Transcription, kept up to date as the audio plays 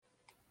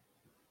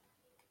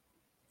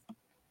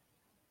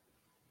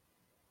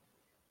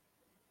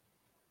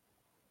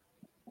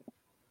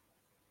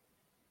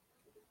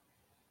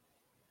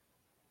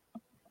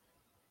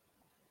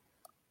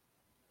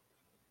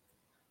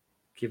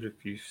give it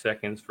a few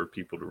seconds for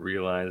people to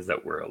realize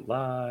that we're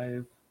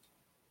alive.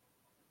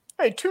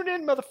 Hey, tune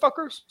in,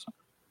 motherfuckers.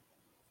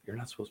 You're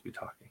not supposed to be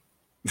talking.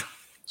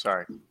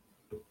 Sorry.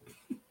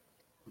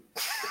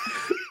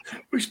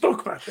 We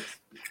spoke about this.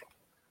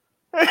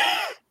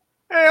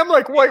 Hey, I'm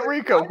like White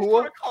Rico. I just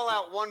want to call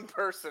out one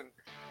person.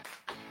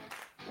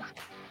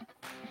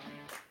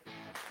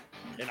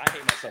 And I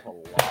hate myself a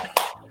lot.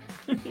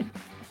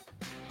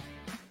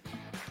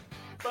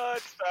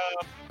 But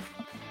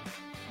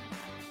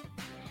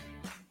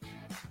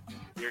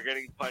you're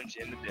getting punched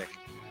in the dick.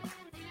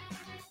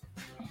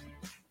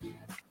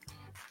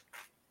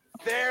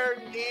 There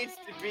needs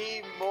to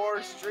be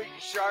more Street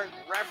Shark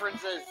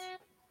references.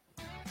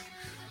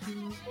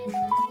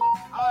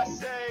 I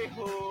say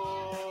who.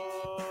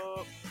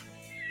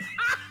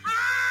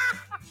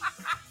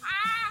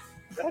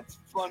 That's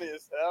funny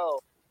as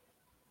hell.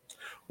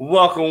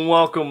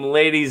 Welcome,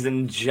 ladies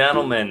and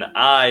gentlemen.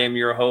 I am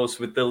your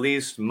host with the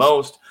least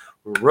most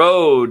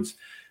roads.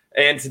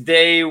 And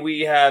today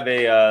we have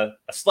a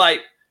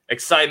slight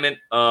excitement.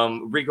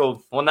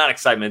 Rico, well, not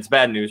excitement. It's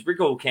bad news.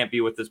 Rico can't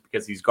be with us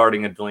because he's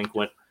guarding a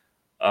delinquent.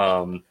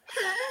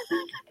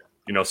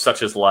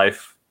 Such is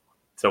life.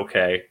 It's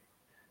okay.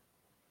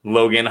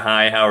 Logan,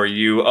 hi, how are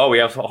you? Oh, we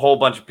have a whole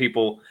bunch of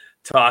people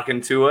talking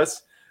to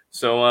us.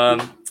 So, I'm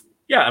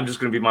just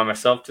going to be by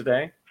myself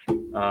today.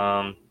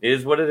 It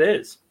is what it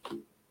is.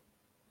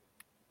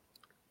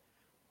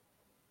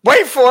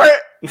 Wait for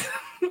it.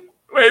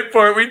 Wait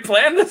for it. We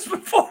planned this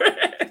before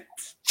it.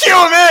 Cue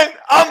him in.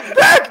 I'm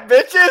back,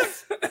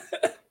 bitches.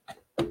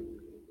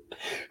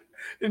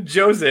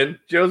 Joe's in.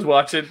 Joe's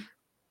watching.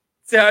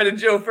 Say hi to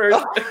Joe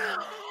first.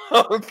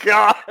 Oh,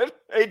 God.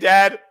 Hey,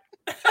 Dad.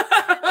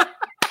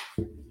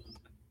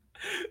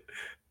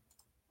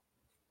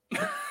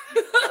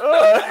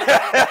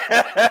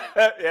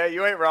 Yeah,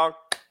 you ain't wrong.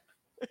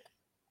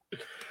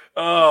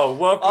 Oh,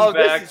 welcome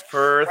back,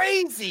 Perth.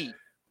 Crazy.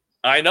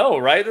 I know,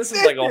 right? This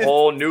is like a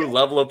whole new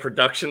level of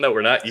production that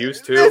we're not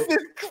used to. This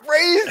is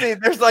crazy.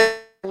 There's like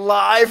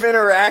live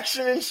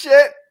interaction and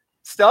shit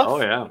stuff.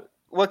 Oh, yeah.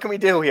 What can we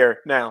do here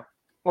now?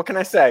 What can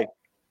I say?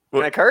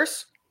 Can I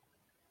curse?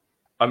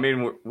 I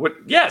mean, what?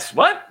 Yes,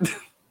 what?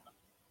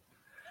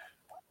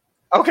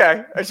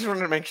 Okay, I just wanted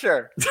to make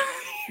sure.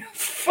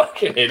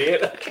 Fucking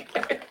idiot.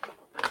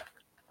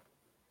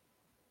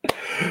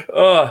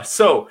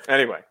 So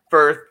anyway,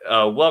 Perth,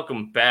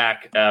 welcome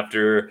back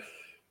after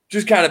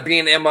just kind of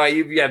being MIA.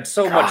 You had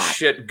so much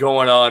shit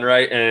going on,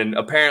 right? And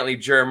apparently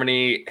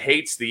Germany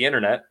hates the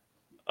internet.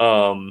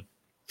 So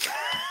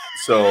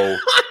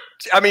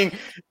I mean,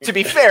 to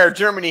be fair,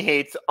 Germany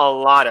hates a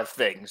lot of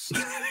things.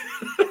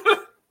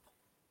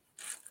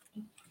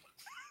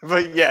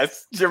 But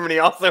yes, Germany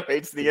also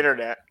hates the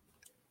internet.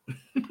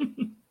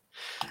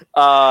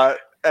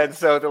 And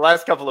so the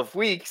last couple of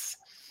weeks,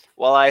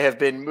 while I have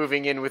been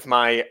moving in with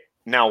my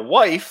now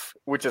wife,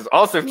 which has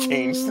also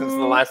changed since the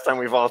last time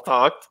we've all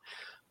talked,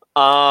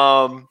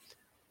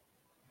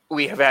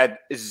 we have had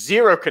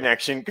zero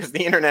connection because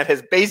the internet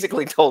has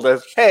basically told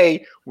us,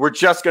 hey, we're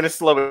just going to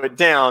slow it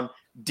down.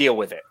 Deal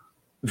with it.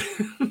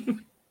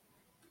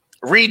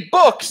 Read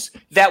books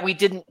that we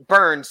didn't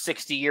burn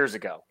 60 years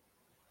ago.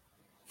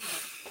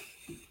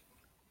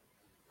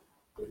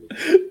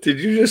 Did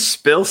you just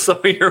spill some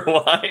of your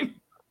wine?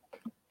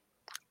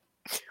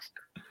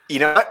 You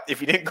know what?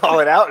 If you didn't call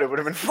it out, it would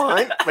have been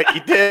fine, but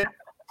you did.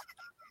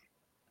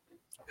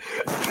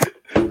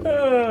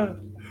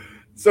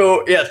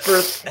 So, yes,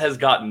 Perth has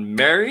gotten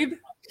married.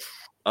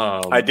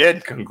 I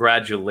did.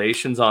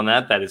 Congratulations on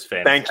that. That is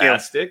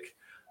fantastic.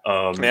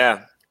 Thank you.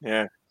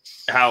 Yeah.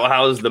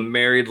 How is the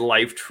married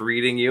life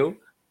treating you?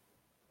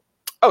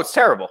 Oh, it's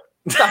terrible.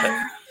 Stop it.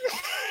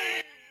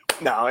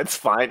 No, it's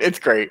fine. It's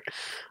great.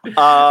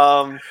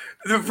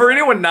 For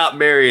anyone not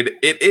married,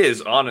 it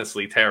is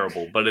honestly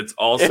terrible, but it's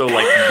also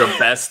like the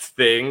best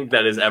thing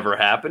that has ever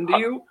happened to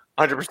you.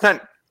 100%.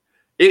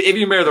 If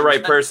you marry the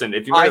right person.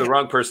 If you marry the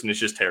wrong person, it's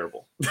just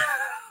terrible.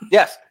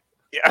 Yes.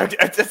 Yeah,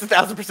 that's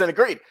 1,000%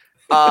 agreed.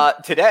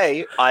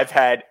 Today, I've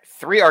had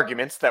 3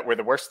 arguments that were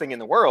the worst thing in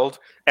the world,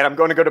 and I'm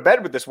going to go to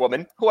bed with this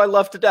woman who I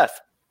love to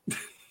death.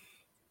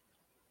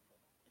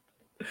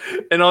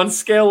 And on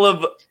scale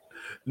of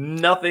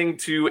nothing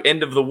to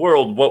end of the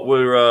world, what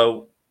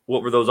were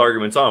those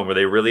arguments on? Were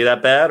they really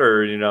that bad,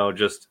 or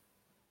just?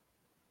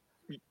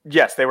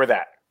 Yes, they were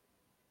that.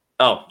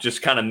 Oh,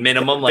 just kind of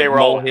minimum, like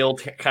molehill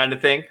kind of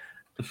thing.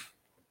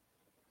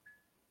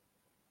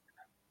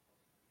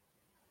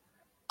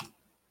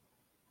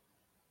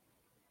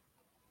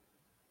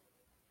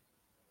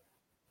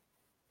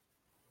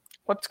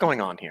 What's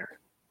going on here?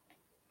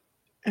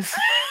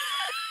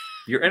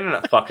 Your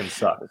internet fucking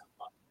sucks.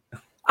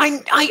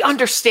 I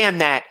understand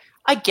that.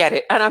 I get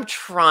it, and I'm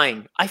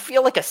trying. I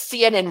feel like a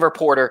CNN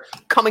reporter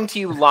coming to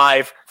you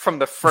live from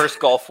the first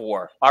Gulf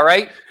War, all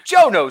right?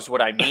 Joe knows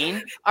what I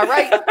mean, all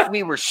right?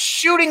 We were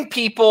shooting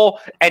people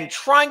and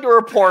trying to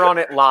report on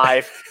it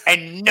live,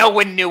 and no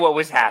one knew what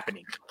was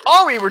happening.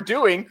 All we were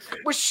doing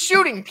was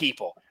shooting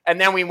people. And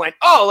then we went,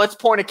 oh, let's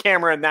point a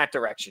camera in that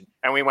direction.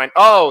 And we went,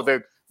 oh,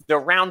 the The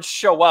rounds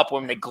show up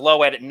when they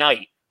glow at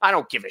night. I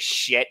don't give a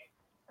shit.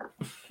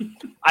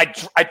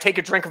 I'd take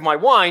a drink of my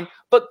wine,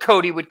 but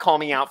Cody would call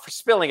me out for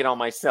spilling it on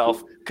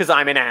myself because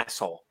I'm an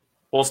asshole.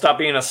 Well, stop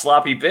being a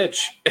sloppy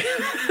bitch.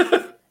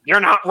 You're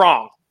not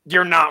wrong.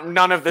 You're not.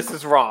 None of this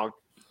is wrong.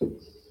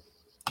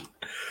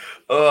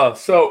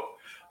 First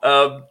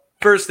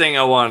thing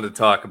I wanted to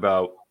talk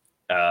about,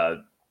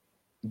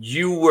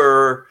 you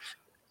were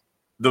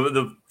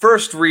the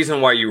first reason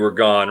why you were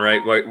gone,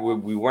 right? Why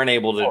we weren't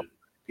able to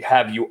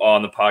have you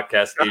on the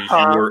podcast is you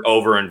were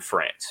over in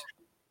France.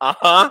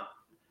 Uh-huh.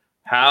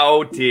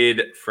 How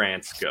did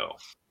France go?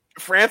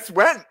 France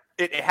went.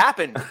 It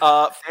happened.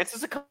 France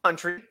is a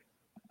country.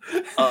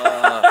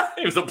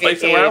 It was a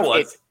place where I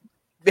was.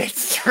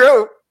 It's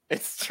true.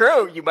 It's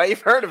true. You might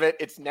have heard of it.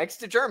 It's next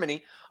to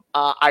Germany.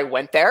 I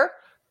went there.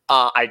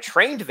 I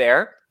trained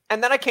there,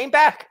 and then I came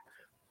back.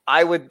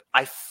 I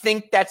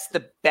think that's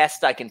the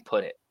best I can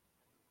put it.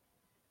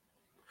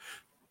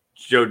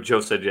 Joe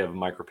said you have a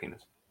micro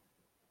penis.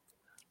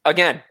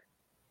 Again,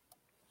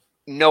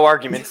 no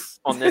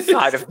arguments on this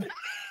side of me.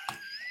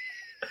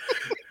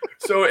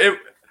 So it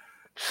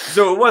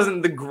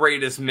wasn't the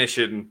greatest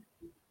mission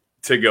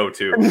to go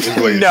to. Is what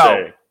you're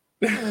No.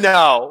 saying.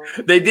 No.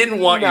 They didn't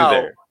want you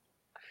there.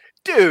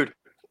 Dude,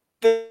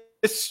 the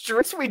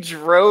streets we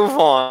drove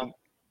on,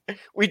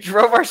 we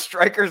drove our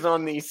strikers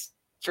on these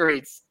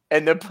streets,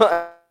 and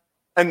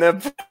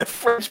the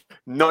French,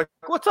 no,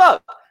 what's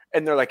up?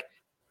 And they're like,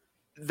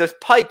 the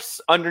pipes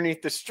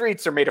underneath the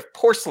streets are made of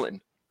porcelain.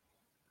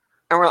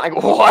 And we're like,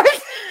 what?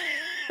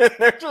 And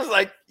they're just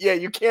like, yeah,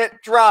 you can't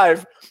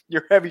drive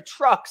your heavy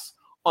trucks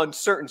on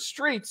certain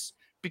streets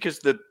because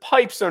the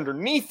pipes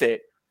underneath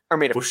it are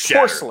made of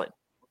porcelain.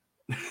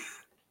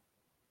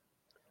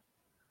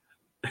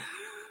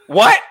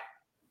 What?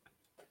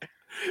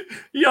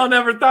 Y'all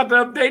never thought to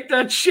update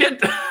that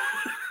shit?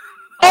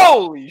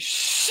 Holy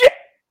shit!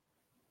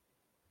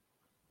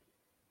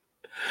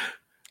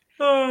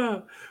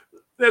 That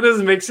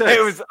doesn't make sense.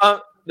 It was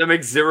that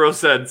makes zero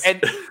sense.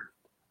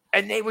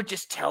 And they would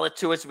just tell it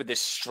to us with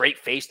this straight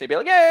face. They'd be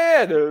like,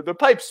 yeah, the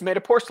pipe's made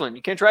of porcelain.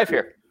 You can't drive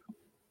here.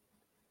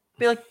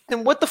 Be like,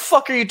 then what the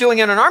fuck are you doing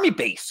in an army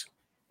base?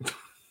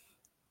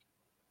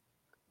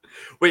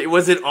 Wait,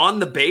 was it on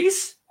the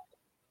base?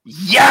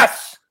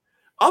 Yes!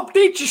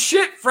 Update your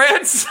shit,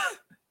 France.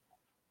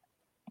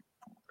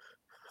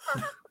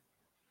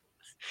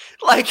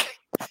 Like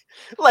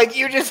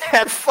you just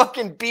had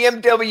fucking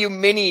BMW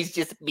Minis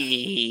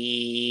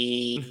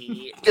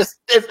just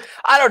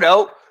I don't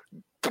know,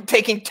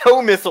 taking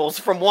tow missiles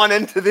from one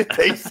end of the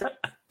base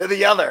to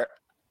the other.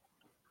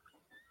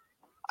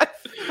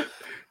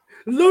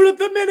 Load up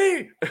the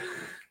Mini.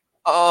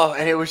 Oh,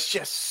 and it was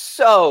just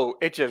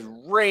it just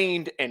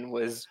rained and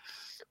was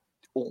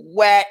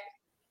wet.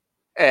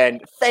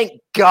 And thank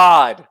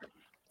God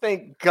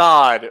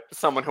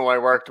someone who I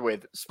worked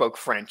with spoke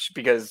French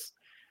because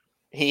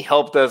he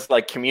helped us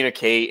like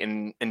communicate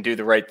and do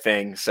the right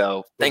thing.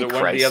 So thank Was it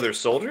Christ. one of the other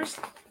soldiers?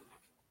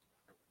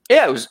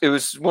 Yeah, it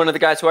was one of the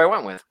guys who I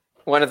went with.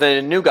 One of the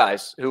new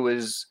guys who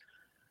was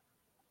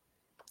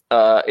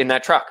in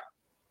that truck.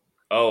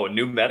 Oh, a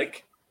new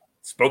medic?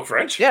 Spoke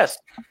French? Yes.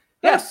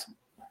 Yes.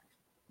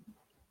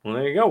 Well,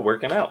 there you go,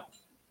 working out.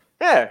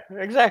 Yeah,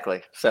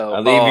 exactly. So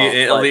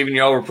I'll leave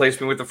you all replace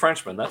me with a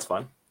Frenchman. That's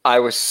fine. I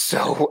was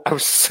so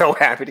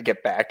happy to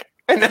get back.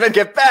 And then I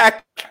get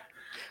back.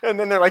 And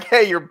then they're like,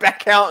 hey, you're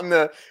back out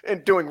and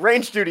doing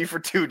range duty for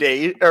 2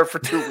 days or for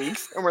 2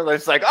 weeks. And we're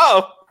just like,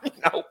 oh,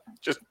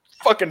 just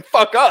fucking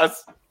fuck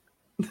us.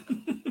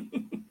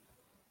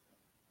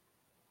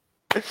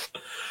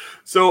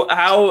 So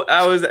how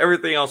has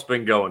everything else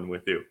been going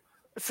with you?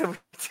 So we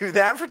do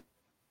that for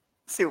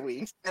 2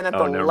 weeks. And at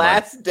Oh, the never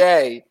last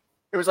day,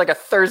 it was like a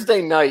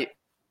Thursday night.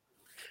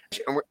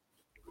 And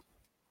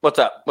what's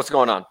up? What's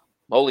going on?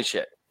 Holy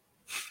shit.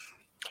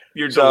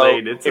 You're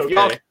delayed. It's if okay.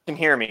 y'all can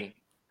hear me,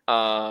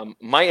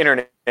 my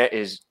internet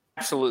is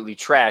absolutely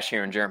trash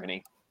here in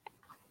Germany.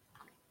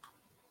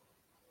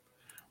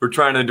 We're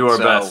trying to do our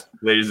best,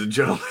 ladies and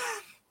gentlemen.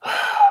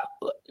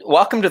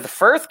 Welcome to the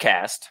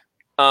Firthcast.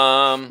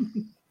 I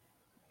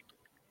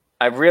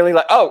really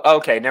like. Oh,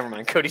 okay. Never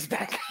mind. Cody's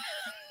back.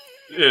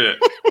 Yeah,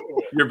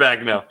 you're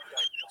back now.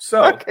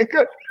 So, okay,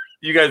 good.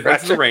 You guys went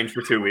to the range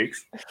for 2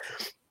 weeks,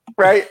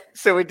 right?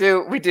 So we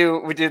do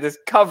this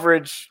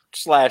coverage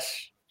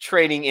 /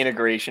 training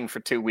integration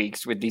for 2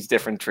 weeks with these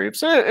different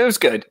troops. It was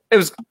good. It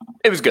was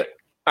good.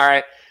 All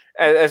right.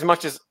 As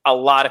much as a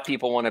lot of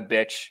people want to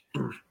bitch,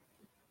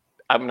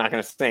 I'm not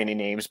going to say any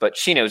names, but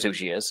she knows who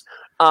she is.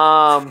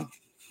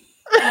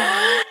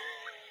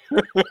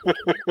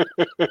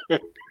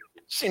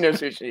 She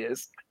knows who she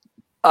is.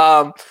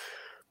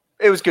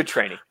 It was good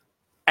training.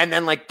 And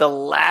then like the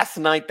last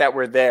night that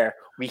we're there,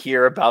 we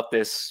hear about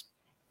this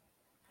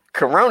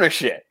Corona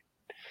shit.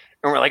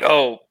 And we're like,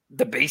 oh,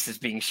 the base is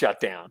being shut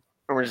down.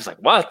 And we're just like,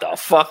 what the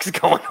fuck's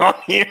going on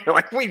here?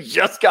 Like, we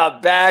just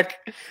got back.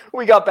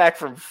 We got back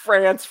from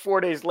France.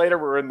 4 days later,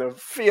 we're in the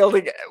field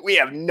again. We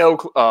have no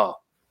clue. Oh,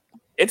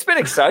 it's been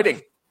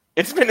exciting.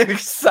 It's been an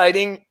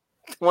exciting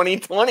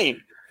 2020.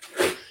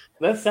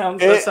 That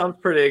sounds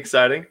pretty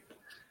exciting.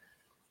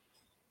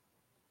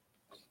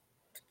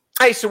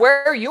 Hey, so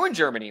where are you in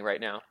Germany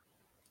right now?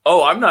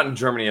 Oh, I'm not in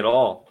Germany at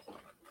all.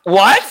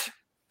 What?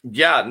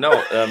 Yeah, no.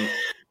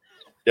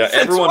 Yeah, Since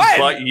everyone when?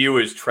 but you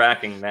is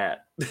tracking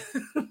that.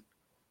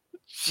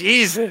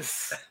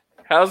 Jesus.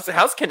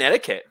 How's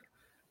Connecticut?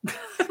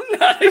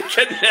 Not in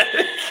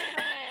Connecticut.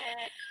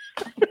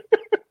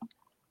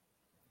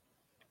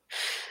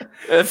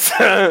 It's,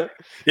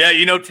 Yeah,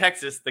 you know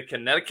Texas, the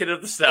Connecticut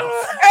of the South.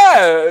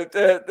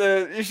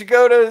 yeah, you should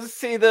go to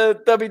see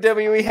the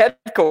WWE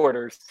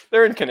headquarters.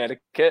 They're in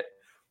Connecticut.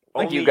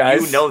 Like Only you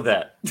guys. you know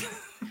that.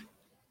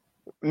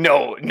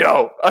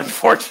 No.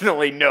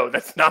 Unfortunately, no.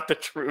 That's not the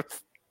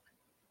truth.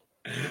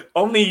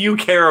 Only you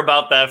care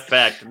about that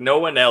fact. No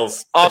one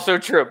else. Also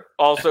true.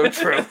 No,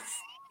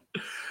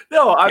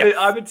 Yes.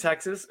 I'm in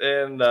Texas,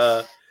 and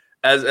as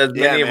Yeah,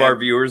 many of man. our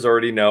viewers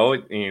already know,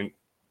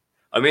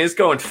 I mean, it's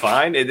going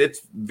fine.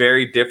 It's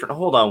very different.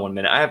 Hold on 1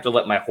 minute. I have to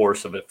let my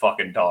horse of a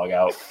fucking dog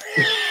out.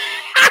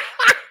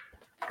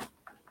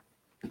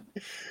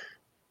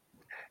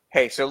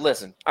 Hey, so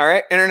listen. All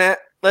right, internet.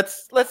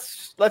 Let's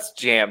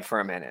jam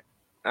for a minute.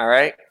 All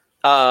right.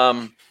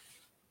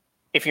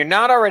 If you're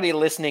not already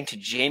listening to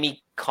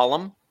Jamie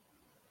Cullum,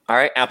 all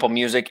right, Apple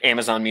Music,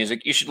 Amazon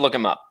Music, you should look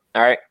him up.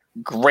 All right,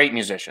 great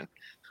musician.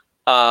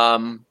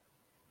 What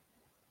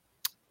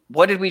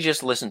did we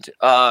just listen to?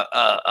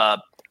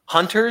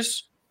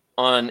 Hunters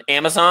on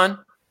Amazon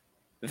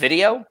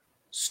Video,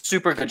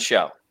 super good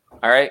show.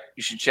 All right,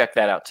 you should check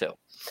that out too.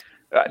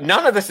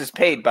 None of this is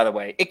paid, by the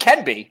way. It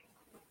can be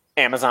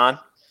Amazon.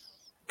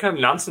 What kind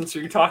of nonsense are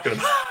you talking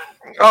about?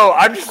 Oh,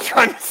 I'm just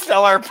trying to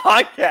sell our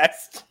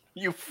podcast.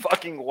 You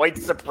fucking white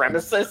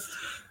supremacist.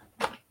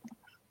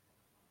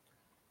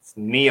 It's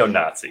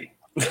neo-Nazi.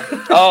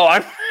 Oh,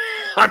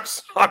 I'm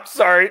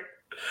sorry.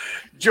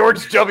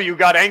 George W.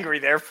 got angry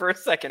there for a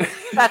second.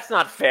 That's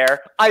not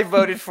fair. I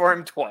voted for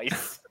him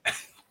twice.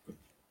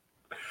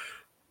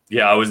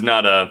 Yeah, I was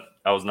not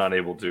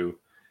able to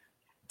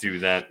do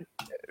that.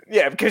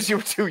 Yeah, because you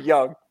were too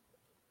young.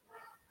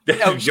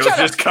 Oh, Joe's shut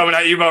just coming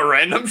at you about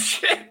random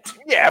shit.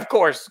 Yeah, of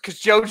course. Because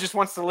Joe just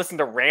wants to listen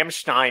to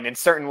Rammstein and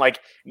certain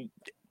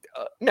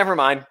never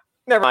mind.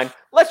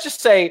 Let's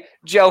just say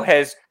Joe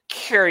has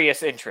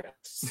curious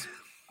interests.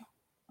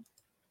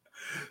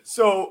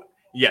 So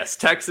yes,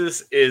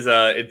 Texas is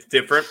it's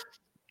different.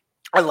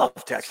 I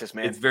love Texas,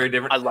 man. It's very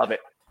different. I love it.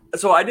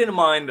 So I didn't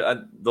mind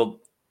the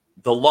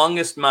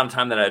longest amount of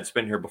time that I had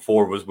spent here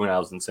before was when I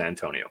was in San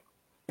Antonio.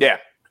 Yeah.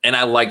 And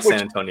I like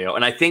San Antonio,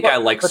 and I think I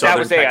like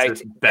Southern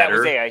Texas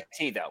better. That was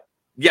AIT, though.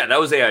 Yeah, that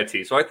was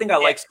AIT. So I think I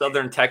like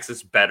Southern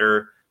Texas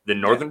better than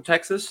Northern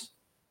Texas,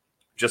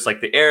 just like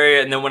the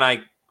area. And then when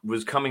I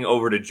was coming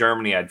over to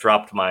Germany, I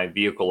dropped my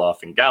vehicle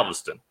off in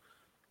Galveston.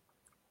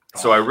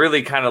 So I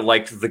really kind of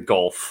liked the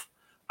Gulf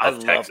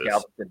of Texas.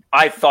 Love Galveston.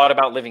 I thought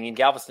about living in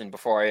Galveston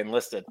before I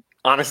enlisted.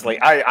 Honestly,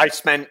 I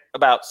spent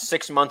about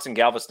 6 months in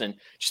Galveston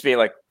just being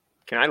like,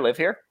 can I live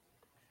here?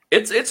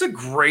 It's a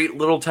great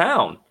little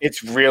town.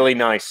 It's really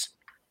nice.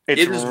 It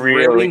is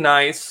really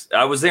nice.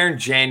 I was there in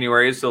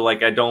January, so I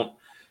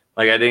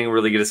didn't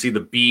really get to see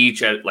the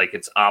beach at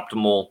its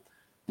optimal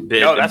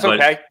bit. No, that's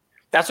okay.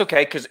 That's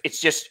okay because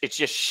it's just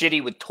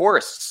shitty with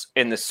tourists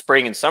in the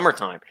spring and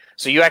summertime.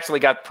 So you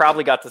actually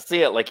probably got to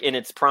see it in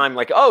its prime.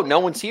 Oh, no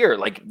one's here.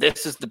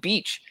 This is the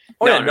beach.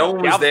 No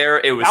one was there.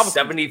 It was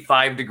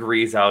 75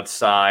 degrees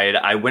outside.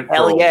 I went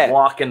for a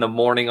walk in the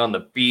morning on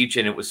the beach,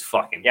 and it was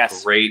fucking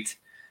great.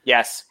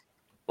 Yes.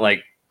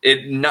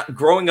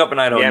 Growing up in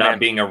Idaho, not man.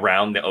 being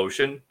around the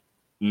ocean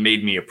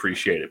made me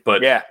appreciate it.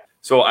 But yeah.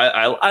 So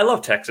I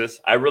love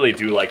Texas. I really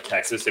do like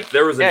Texas. If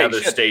there was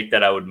another state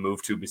that I would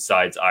move to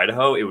besides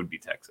Idaho, it would be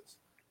Texas.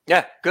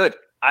 Yeah, good.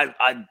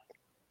 I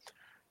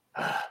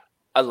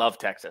love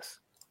Texas.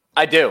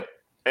 I do.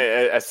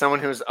 As someone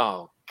who's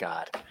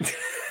God.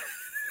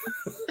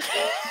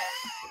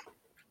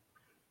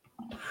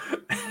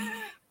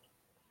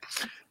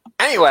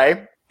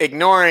 Anyway,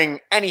 ignoring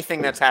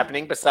anything that's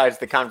happening besides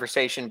the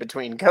conversation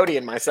between Cody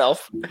and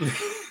myself.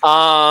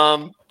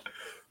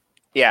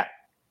 Yeah.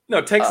 No,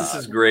 Texas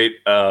is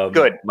great.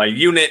 Good. My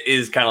unit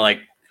is kind of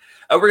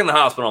I work in the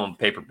hospital. I'm a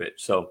paper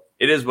bitch, so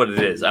it is what it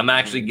is. I'm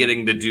actually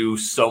getting to do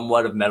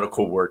somewhat of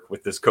medical work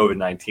with this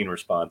COVID-19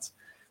 response.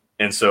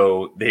 And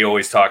so they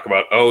always talk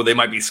about, they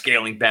might be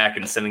scaling back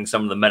and sending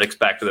some of the medics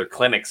back to their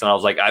clinics. And I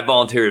was like, I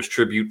volunteer as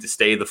tribute to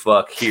stay the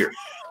fuck here.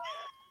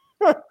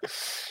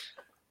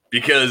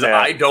 Because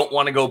I don't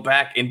want to go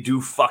back and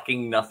do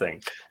fucking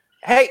nothing.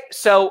 Hey,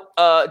 so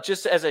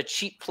just as a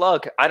cheap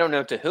plug, I don't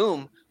know to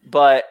whom,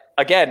 but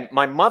again,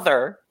 my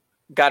mother,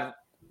 God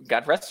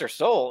rest her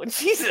soul, and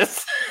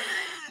Jesus,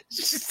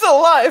 she's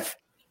still alive.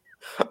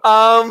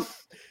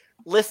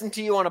 Listened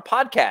to you on a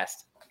podcast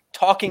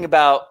talking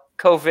about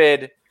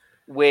COVID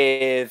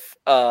with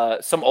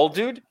some old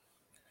dude.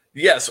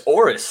 Yes,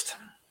 Orist.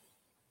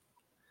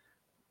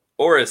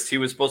 He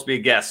was supposed to be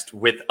a guest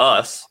with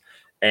us.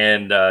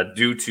 And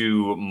due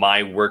to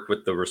my work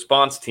with the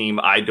response team,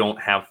 I don't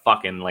have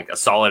fucking a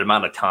solid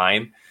amount of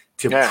time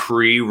to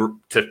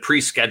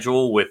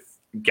pre-schedule with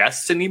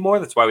guests anymore.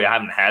 That's why we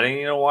haven't had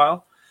any in a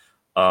while.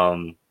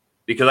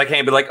 Because I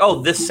can't be like,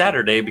 oh, this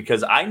Saturday,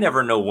 because I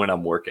never know when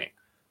I'm working.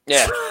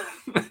 Yeah.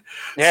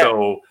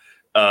 So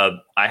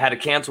I had to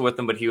cancel with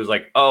him, but he was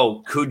like,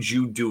 oh, could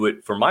you do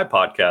it for my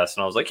podcast?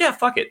 And I was like, yeah,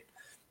 fuck it.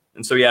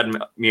 And so he had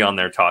me on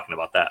there talking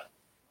about that.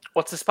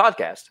 What's this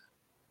podcast?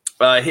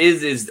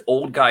 His is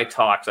Old Guy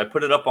Talks. I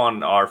put it up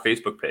on our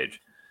Facebook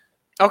page.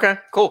 Okay,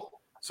 cool.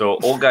 So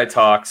Old Guy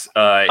Talks.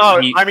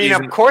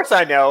 Of course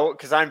I know,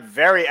 because I'm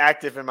very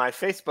active in my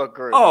Facebook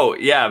group. Oh,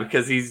 yeah,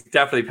 because he's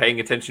definitely paying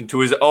attention to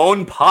his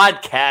own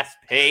podcast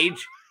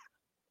page.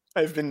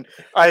 I've been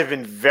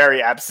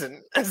very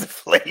absent as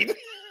of late.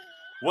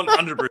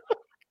 100%.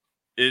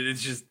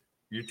 It's just,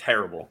 you're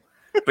terrible.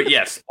 But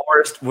yes,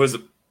 Forrest was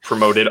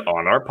promoted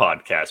on our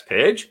podcast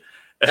page.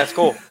 That's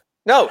cool.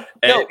 No,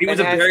 he was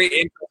a very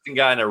interesting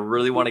guy, and I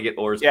really want to get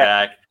Orrs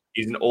back.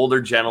 He's an older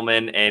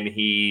gentleman, and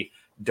he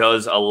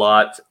does a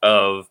lot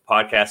of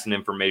podcasts and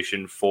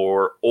information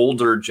for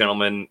older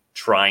gentlemen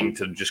trying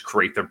to just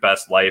create their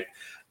best life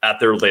at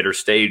their later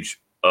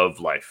stage of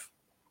life,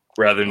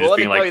 rather than just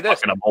being like,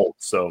 fucking I'm old.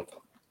 So,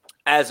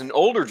 as an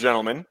older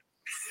gentleman,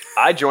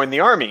 I joined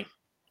the army.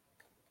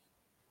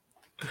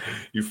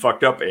 You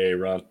fucked up,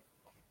 Aaron.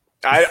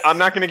 I'm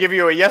not going to give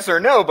you a yes or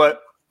no,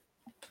 but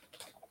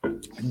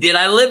did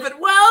I live it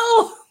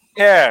well?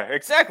 Yeah,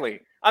 exactly.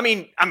 I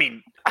mean,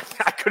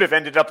 I could have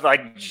ended up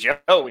like Joe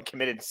and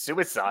committed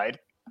suicide.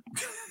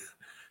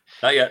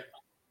 Not yet.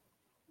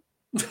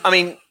 I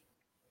mean,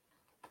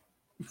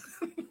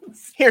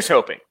 here's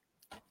hoping.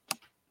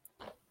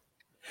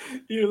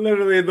 You're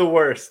literally the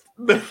worst.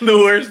 The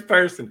worst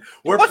person.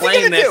 What's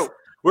playing this.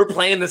 We're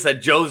playing this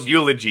at Joe's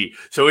eulogy,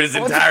 so his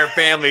entire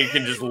family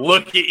can just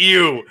look at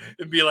you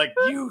and be like,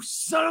 "You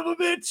son of a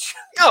bitch!"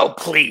 Oh,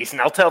 please! And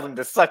I'll tell them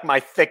to suck my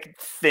thick,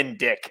 thin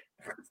dick.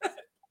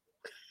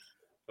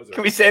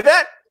 Can we say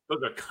that?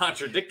 Those are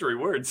contradictory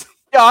words.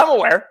 Yeah, I'm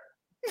aware.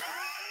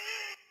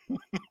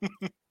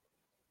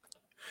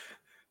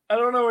 I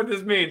don't know what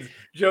this means,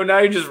 Joe. Now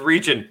you're just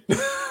reaching.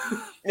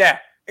 Yeah,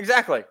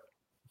 exactly.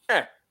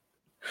 Yeah.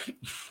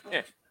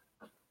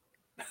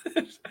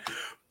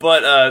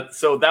 But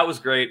so that was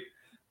great.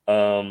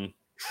 So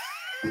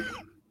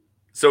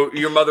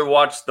your mother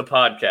watched the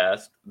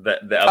podcast, the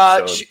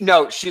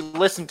episode. She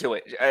listened to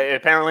it.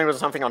 Apparently, it was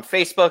something on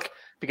Facebook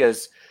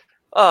because,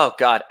 oh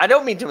God, I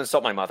don't mean to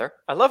insult my mother.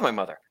 I love my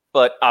mother,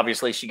 but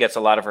obviously she gets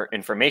a lot of her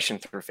information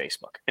through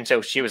Facebook, and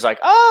so she was like,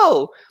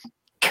 "Oh,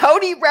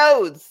 Cody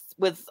Rhodes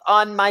was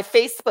on my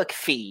Facebook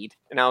feed,"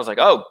 and I was like,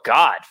 "Oh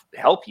God,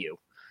 help you."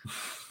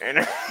 And,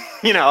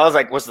 I was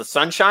like, was the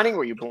sun shining?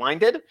 Were you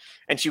blinded?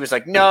 And she was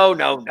like, no,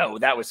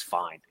 that was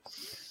fine.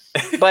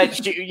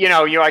 But,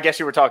 I guess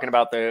you were talking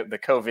about the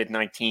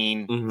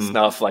COVID-19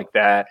 stuff like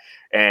that.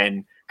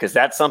 And because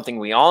that's something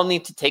we all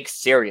need to take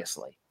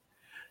seriously.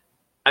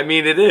 I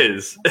mean, it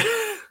is.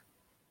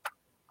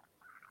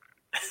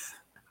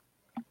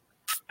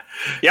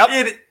 Yep.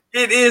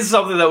 It is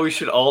something that we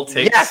should all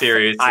take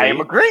seriously. I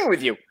am agreeing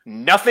with you.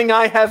 Nothing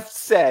I have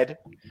said.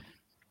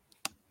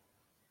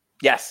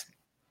 Yes.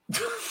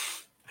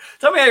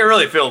 Tell me how you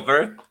really feel,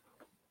 Bert.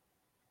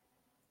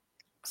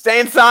 Stay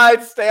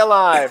inside, stay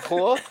alive,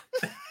 cool?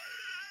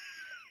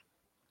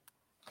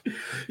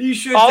 You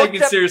should take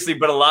it seriously,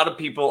 but a lot of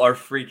people are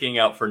freaking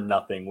out for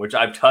nothing, which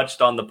I've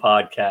touched on the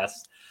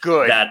podcast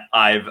that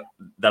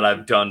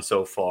I've done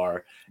so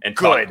far and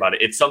talked about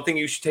it. It's something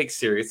you should take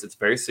serious. It's a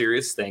very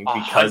serious thing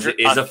because it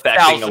is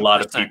affecting a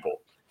lot of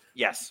people.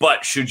 Yes.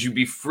 But should you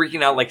be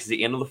freaking out like it's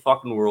the end of the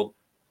fucking world?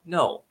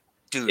 No.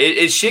 Dude,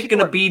 is shit going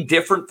to be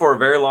different for a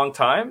very long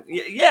time?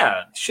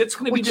 Yeah, shit's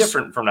going to be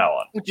different from now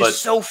on.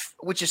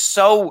 Which is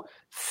so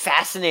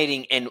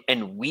fascinating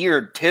and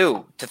weird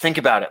too to think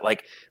about it.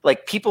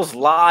 Like people's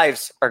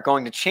lives are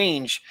going to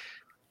change.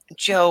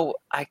 Joe,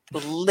 I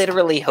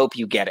literally hope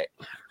you get it.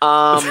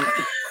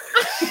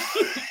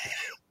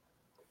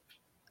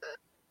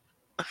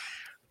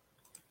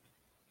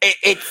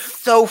 It's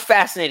so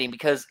fascinating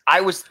because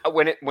I was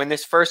when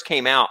this first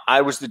came out,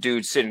 I was the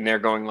dude sitting there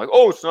going like,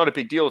 "Oh, it's not a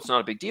big deal. It's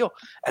not a big deal."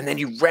 And then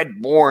you read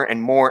more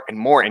and more and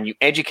more, and you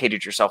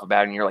educated yourself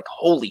about it, and you're like,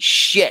 "Holy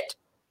shit!"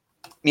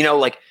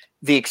 Like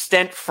the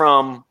extent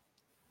from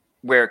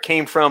where it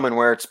came from and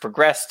where it's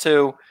progressed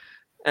to,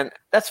 and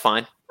that's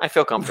fine. I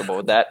feel comfortable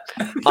with that.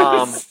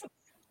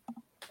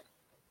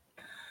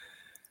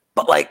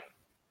 But like.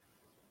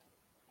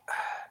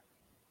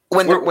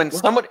 When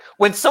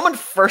someone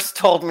first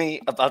told me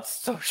about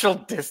social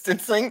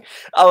distancing,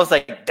 I was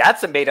like,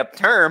 "That's a made up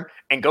term,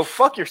 and go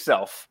fuck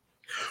yourself."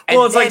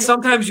 Well, it's like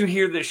sometimes you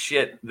hear this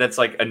shit that's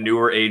like a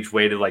newer age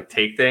way to like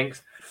take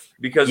things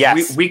because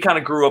we kind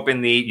of grew up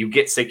in you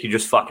get sick, you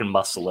just fucking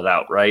muscle it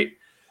out, right?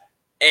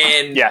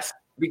 And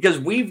because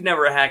we've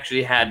never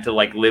actually had to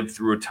like live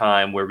through a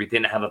time where we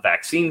didn't have a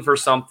vaccine for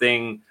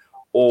something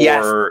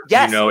or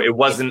it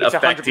wasn't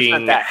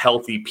affecting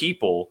healthy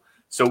people.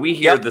 So we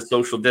hear the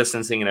social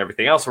distancing and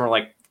everything else, and we're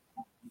like,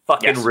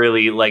 fucking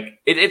really, like,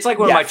 it's like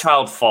when my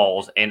child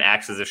falls and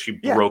acts as if she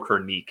broke her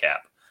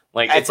kneecap.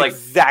 Like, That's it's like,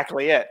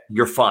 exactly it.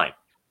 You're fine.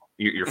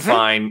 You're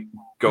fine.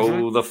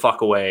 go the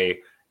fuck away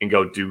and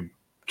go do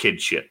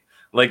kid shit.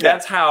 Like,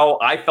 that's how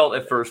I felt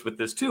at first with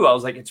this, too. I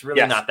was like, it's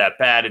really not that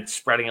bad. It's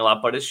spreading a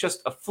lot, but it's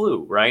just a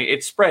flu, right?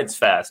 It spreads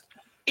fast.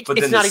 But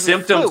then the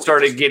symptoms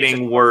started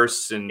getting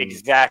worse. And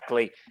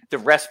exactly. The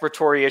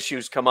respiratory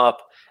issues come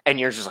up, and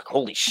you're just like,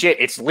 holy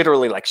shit, it's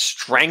literally like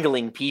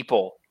strangling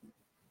people.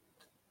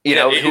 You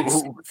know,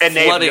 and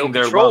they flooding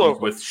their lungs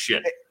with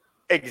shit.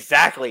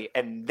 Exactly.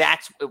 And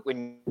that's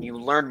when you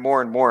learn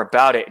more and more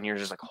about it, and you're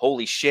just like,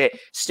 holy shit,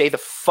 stay the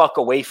fuck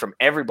away from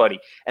everybody.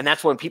 And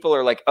that's when people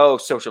are like, oh,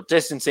 social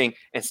distancing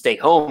and stay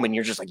home. And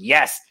you're just like,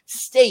 yes,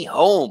 stay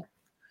home.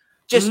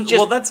 Just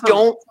don't.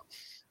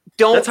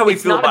 That's how we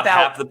feel about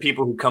half the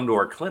people who come to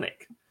our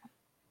clinic.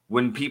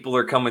 When people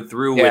are coming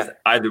through with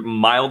either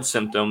mild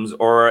symptoms,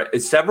 or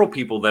several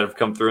people that have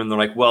come through and they're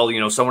like, well,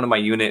 you know, someone in my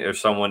unit or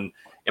someone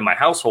in my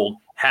household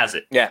has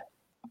it. Yeah.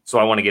 So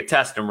I want to get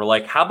tested. And we're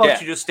like, how about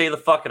you just stay the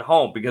fuck at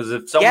home? Because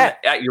if someone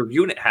at your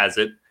unit has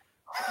it,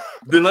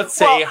 then let's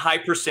say a high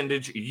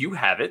percentage you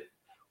have it,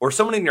 or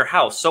someone in your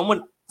house,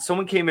 someone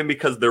came in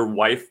because their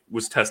wife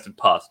was tested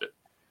positive.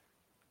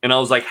 And I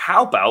was like,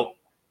 how about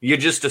you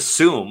just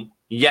assume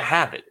you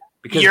have it?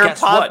 Because you're guess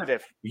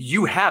positive. What?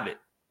 You have it.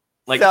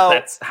 Like,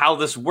 that's how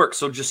this works.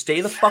 So just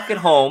stay the fuck at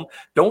home.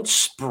 Don't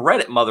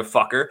spread it,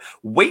 motherfucker.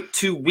 Wait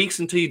 2 weeks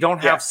until you don't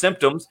have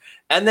symptoms,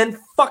 and then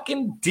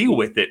fucking deal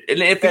with it. And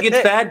if it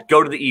gets bad,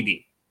 go to the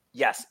ED.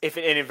 Yes. If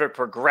it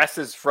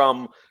progresses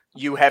from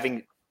you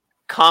having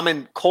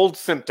common cold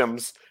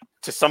symptoms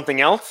to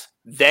something else,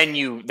 then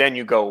you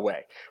go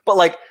away. But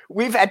like,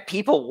 we've had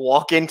people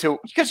walk into,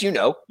 because you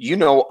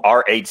know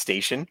our aid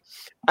station,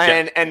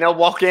 and they'll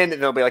walk in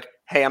and they'll be like,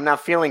 hey, I'm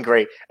not feeling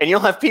great. And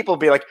you'll have people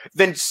be like,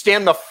 then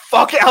stand the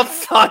fuck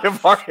outside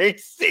of our aid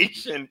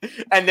station,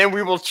 and then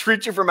we will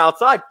treat you from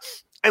outside.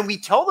 And we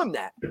tell them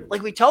that.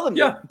 Like, we tell them,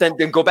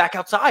 then go back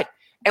outside.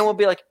 And we'll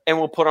be like, and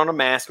we'll put on a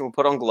mask and we'll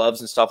put on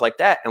gloves and stuff like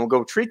that. And we'll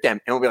go treat them.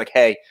 And we'll be like,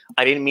 hey,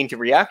 I didn't mean to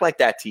react like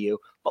that to you.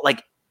 But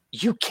like,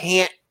 you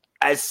can't,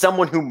 as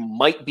someone who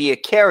might be a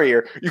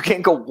carrier, you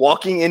can't go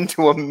walking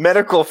into a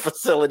medical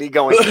facility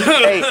going,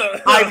 hey,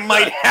 I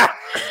might have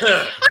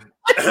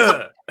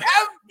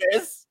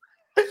this.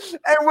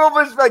 And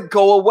we'll just like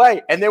go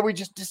away. And then we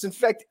just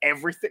disinfect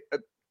everything.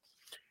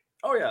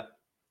 Oh, yeah.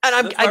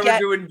 And That's why we're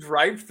doing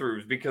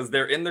drive-thrus, because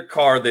they're in their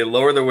car, they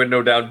lower their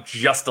window down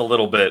just a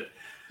little bit,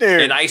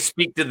 and I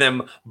speak to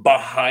them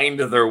behind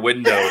their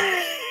window.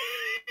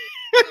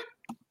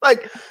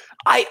 Like,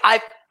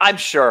 I'm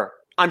sure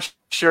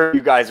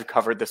you guys have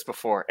covered this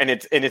before, and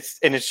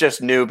it's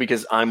just new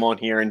because I'm on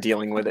here and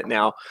dealing with it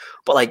now.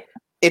 But like,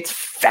 it's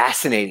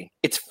fascinating.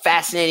 It's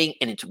fascinating,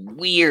 and it's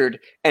weird,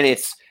 and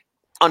it's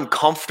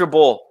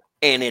uncomfortable,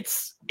 and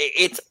it's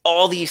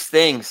all these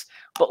things.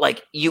 But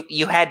like,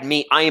 you had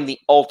me. I am the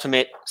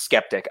ultimate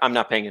skeptic. I'm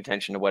not paying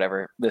attention to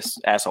whatever this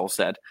asshole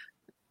said.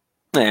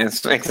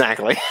 Yes,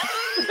 exactly.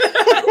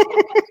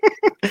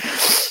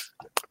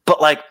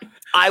 But like,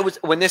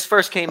 when this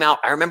first came out,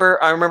 I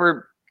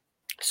remember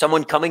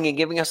someone coming and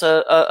giving us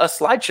a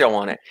slideshow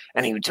on it,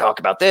 and he would talk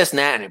about this and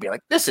that, and he'd be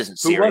like, "This isn't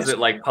serious." Who was it?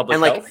 Like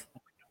public health?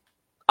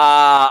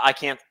 I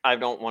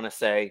don't want to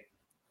say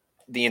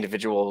the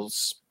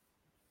individual's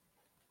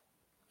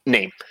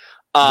name.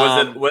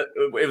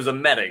 It was a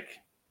medic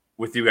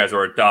with you guys,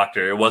 or a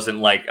doctor? It wasn't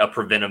like a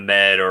preventive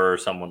med or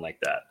someone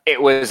like that.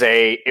 It was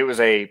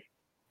a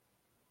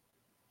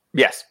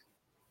yes.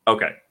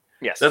 Okay.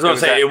 Yes. That's what I'm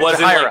saying. It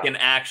wasn't like an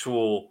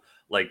actual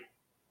like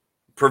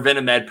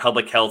preventive med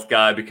public health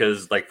guy,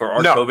 because like for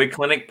our COVID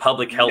clinic,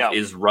 public health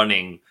is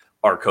running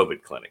our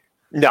COVID clinic.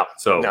 No.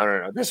 So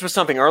no. This was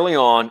something early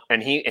on,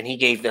 and he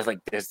gave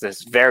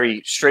this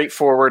very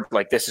straightforward,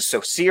 like, this is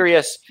so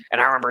serious. And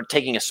I remember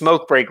taking a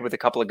smoke break with a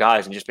couple of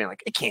guys and just being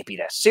like, it can't be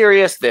that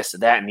serious, this,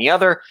 that, and the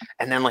other.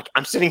 And then like,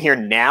 I'm sitting here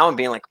now and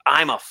being like,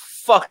 I'm a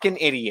fucking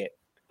idiot.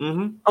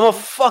 Mm-hmm. I'm a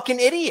fucking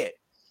idiot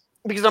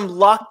because I'm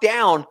locked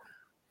down.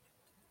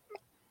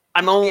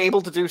 I'm only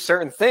able to do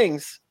certain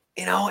things.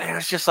 You know, and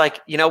it's just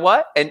like, you know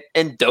what?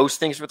 And those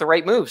things were the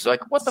right moves.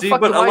 Like, what the fuck?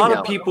 But do I a lot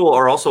know? of people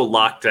are also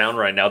locked down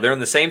right now. They're in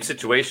the same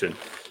situation,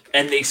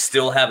 and they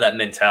still have that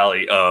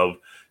mentality of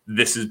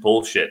this is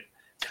bullshit.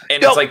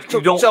 And it's like,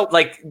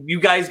 you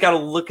guys got to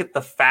look at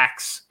the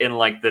facts and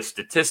like the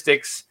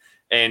statistics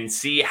and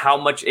see how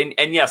much.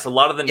 And yes, a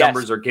lot of the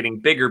numbers are getting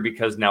bigger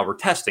because now we're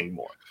testing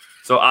more.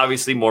 So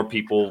obviously, more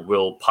people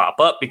will pop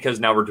up because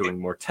now we're doing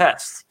more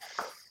tests.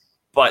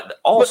 But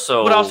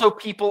also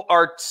people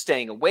are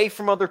staying away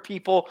from other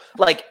people.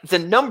 Like, the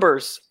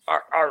numbers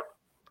are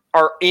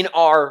in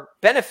our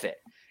benefit,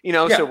 you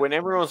know. So when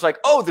everyone's like,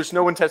 "Oh, there's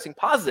no one testing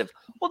positive,"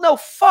 well, no,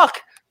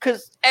 fuck,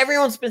 because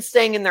everyone's been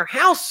staying in their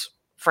house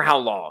for how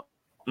long?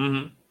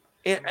 Mm-hmm.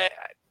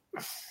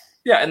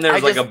 And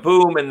there's a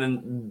boom, and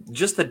then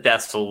just the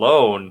deaths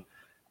alone.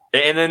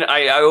 And then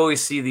I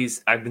always see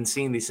these. I've been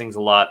seeing these things a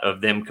lot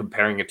of them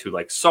comparing it to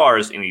like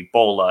SARS and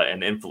Ebola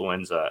and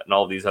influenza and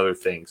all these other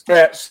things.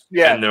 Yes,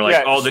 yeah. And they're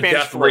like, "Oh, the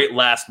death rate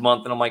last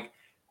month," and I'm like,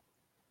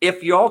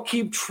 if y'all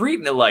keep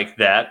treating it like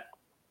that,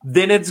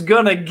 then it's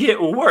gonna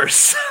get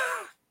worse.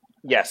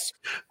 Yes.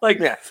 Like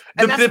Yeah.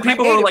 the, And that's the what I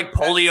people who were hate like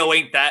polio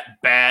ain't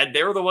that bad.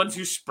 They were the ones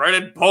who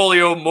spreaded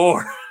polio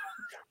more.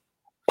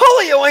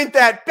 Polio ain't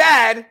that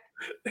bad.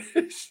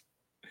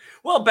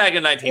 Well, back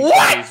in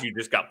 1920s, you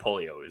just got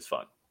polio. It was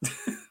fun.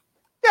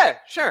 Yeah,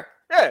 sure.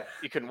 Yeah,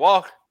 you can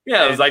walk.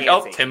 Yeah, it was like,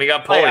 Nancy. oh, Timmy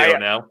got polio yeah.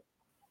 now.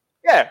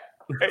 Yeah.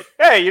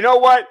 Hey, you know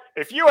what?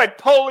 If you had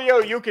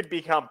polio, you could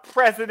become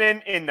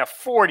president in the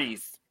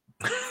 40s.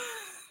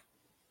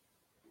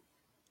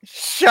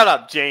 Shut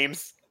up,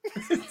 James.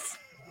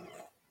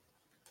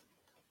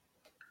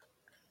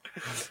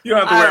 You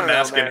don't have to I wear a don't know,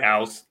 mask in man.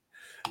 house.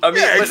 I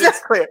mean, Yeah, but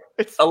exactly.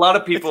 It's, a lot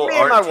of people me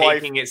and aren't my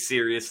wife. taking it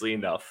seriously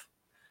enough.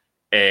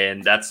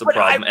 And that's the But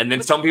problem. And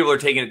then some people are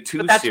taking it too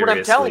but that's seriously. what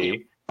I'm telling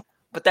you.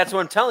 But that's what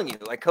I'm telling you.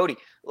 Like, Cody,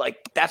 like,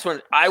 that's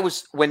when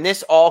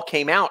this all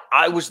came out,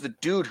 I was the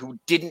dude who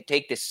didn't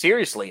take this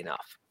seriously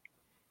enough.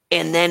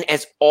 And then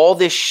as all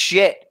this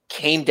shit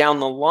came down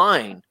the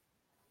line,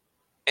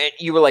 and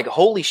you were like,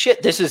 holy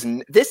shit, this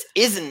isn't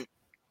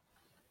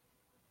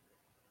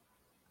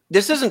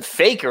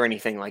fake or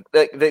anything. Like,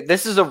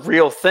 this is a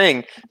real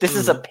thing. This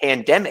is a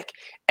pandemic.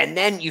 And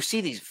then you see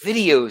these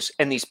videos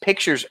and these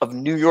pictures of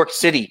New York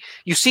City.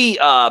 You see,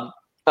 what's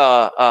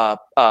the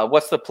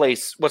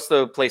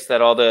place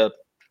that all the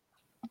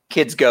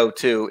kids go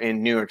to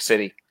in New York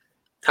City?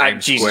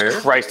 Times Jesus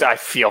Square? Christ, I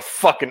feel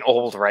fucking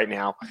old right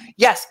now.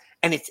 Yes,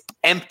 and it's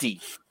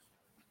empty.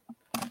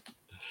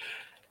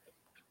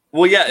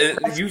 Well, yeah,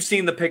 you've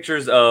seen the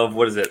pictures of,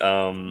 what is it?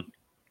 I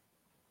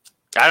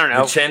don't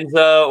know.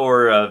 Vicenza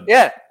or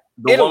Yeah,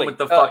 the Italy. one with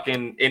the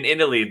fucking, in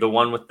Italy, the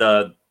one with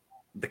the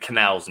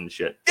canals and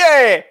shit.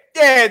 yeah,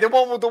 the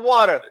one with the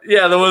water.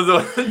 Yeah, the one with the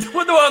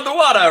one with the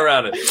water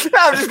around it.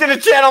 I'm just gonna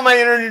channel my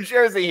inner New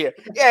Jersey here.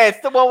 Yeah, it's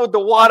the one with the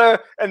water,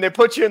 and they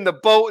put you in the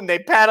boat, and they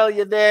paddle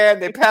you there,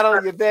 and they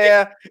paddle you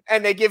there,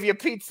 and they give you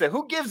pizza.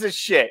 Who gives a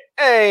shit?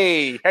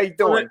 Hey, how you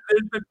doing?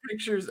 There's been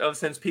pictures of,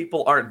 since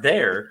people aren't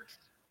there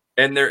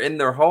and they're in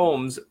their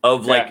homes,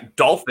 of like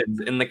dolphins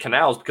in the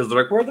canals because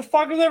they're like, where the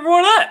fuck is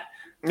everyone at?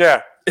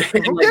 Yeah,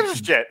 And, who like, gives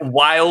a shit?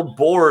 wild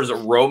boars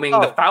roaming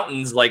the Oh.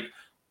 fountains. Like,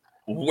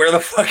 where the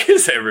fuck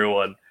is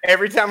everyone?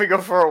 Every time we go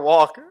for a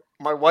walk,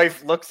 my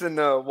wife looks in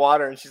the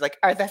water and she's like,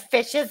 "Are the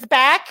fishes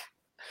back?"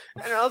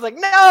 And I was like,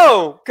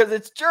 "No, because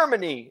it's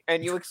Germany,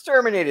 and you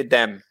exterminated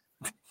them."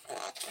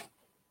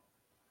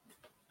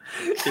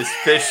 Is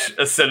fish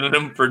a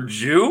synonym for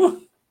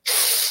Jew?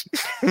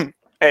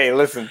 Hey,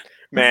 listen,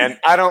 man,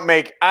 I don't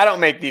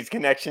make these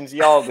connections.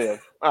 Y'all do.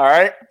 All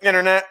right,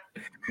 internet.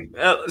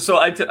 So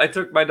I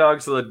took my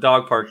dogs to the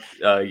dog park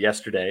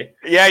yesterday.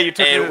 Yeah, you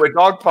took And me to the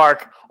dog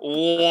park.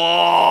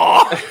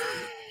 Whoa.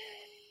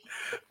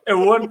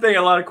 And one thing,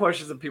 a lot of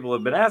questions that people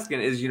have been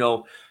asking is,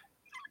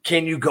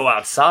 can you go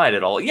outside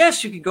at all?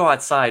 Yes, you can go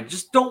outside.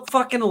 Just don't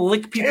fucking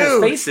lick people's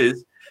Dude.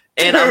 faces.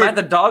 And I'm at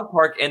the dog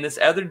park, and this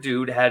other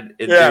dude had.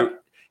 Yeah.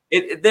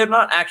 They're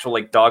not actual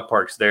like dog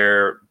parks.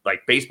 They're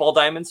like baseball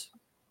diamonds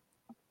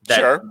that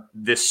Sure.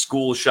 this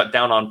school shut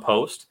down on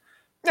post.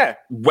 Yeah.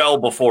 Well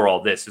before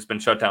all this, it's been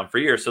shut down for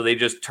years. So they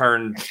just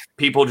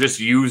people just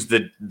use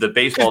the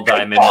baseball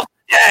diamond. Baseball's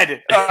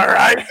dead. All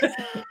right.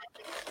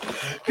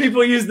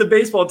 People use the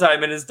baseball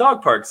diamond as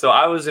dog park. So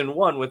I was in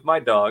one with my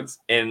dogs,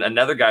 and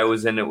another guy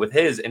was in it with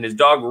his, and his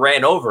dog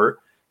ran over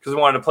because he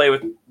wanted to play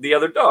with the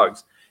other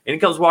dogs. And he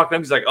comes walking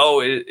up. He's like,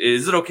 "Oh,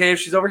 is it okay if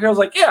she's over here?" I was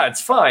like, "Yeah,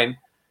 it's fine."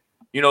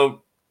 And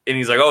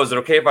he's like, "Oh, is it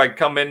okay if I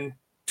come in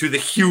to the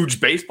huge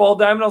baseball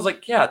diamond?" I was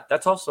like, "Yeah,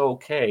 that's also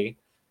okay."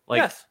 Like,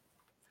 Yes.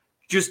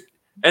 just,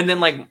 and then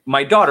like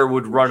my daughter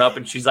would run up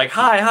and she's like,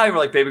 hi. We're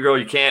like, "Baby girl,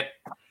 you can't."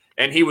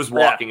 And he was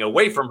walking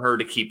away from her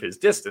to keep his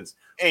distance,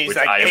 And which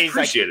I he's like,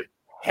 appreciated.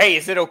 "Hey,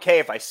 is it okay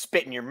if I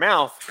spit in your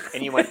mouth?"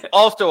 And you went,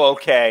 "Also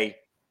okay."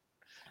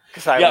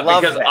 Because I Yeah,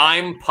 love because that.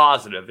 I'm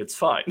positive it's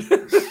fine.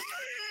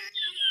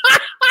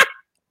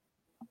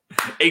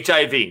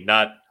 HIV,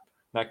 not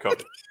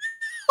COVID.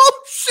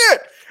 Oh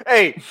shit!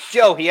 Hey,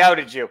 Joe, he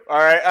outed you. All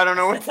right, I don't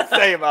know what to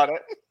say about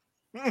it.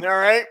 All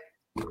right.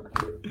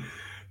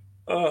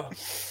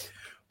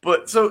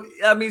 But so,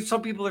 I mean,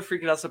 some people are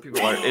freaking out, some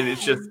people aren't, and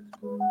it's just,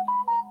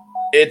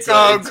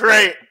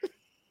 Great.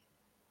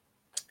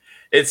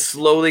 it's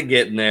slowly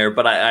getting there.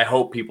 But I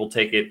hope people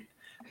take it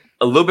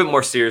a little bit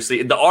more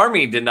seriously. The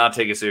Army did not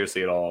take it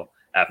seriously at all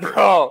at first.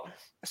 Oh,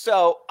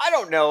 so I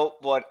don't know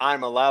what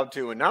I'm allowed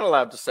to and not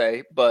allowed to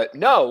say, but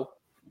no,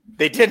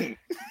 they didn't.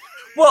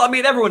 Well, I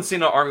mean, everyone's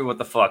seen an Army what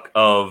the fuck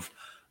of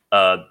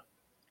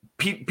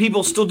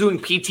people still doing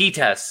PT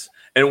tests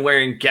and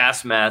wearing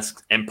gas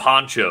masks and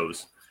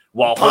ponchos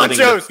while holding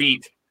the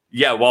feet.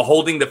 Yeah, while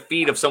holding the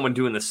feet of someone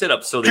doing the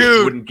sit-ups so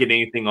they wouldn't get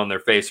anything on their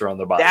face or on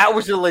their body. That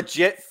was a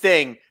legit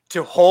thing,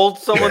 to hold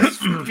someone's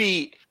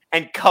feet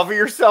and cover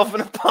yourself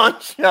in a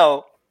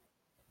poncho.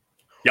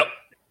 Yep.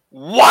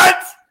 What?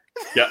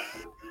 Yep.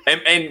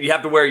 And you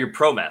have to wear your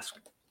pro mask.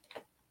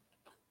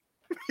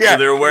 Yeah, So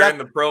they're wearing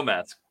the pro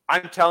mask.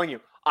 I'm telling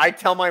you, I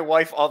tell my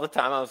wife all the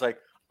time, I was like,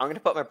 I'm going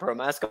to put my pro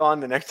mask on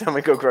the next time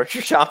we go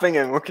grocery shopping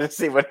and we're going to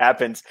see what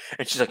happens.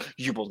 And she's like,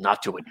 you will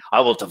not do it. I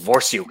will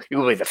divorce you. It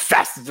will be the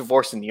fastest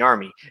divorce in the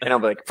army. And I'll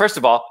be like, first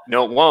of all,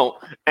 no, it won't.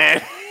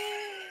 And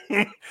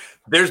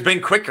There's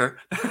been quicker.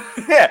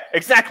 yeah,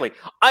 exactly.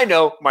 I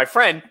know my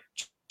friend,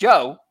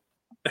 Joe.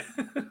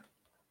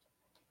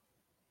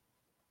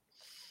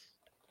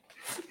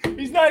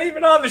 He's not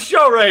even on the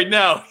show right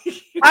now.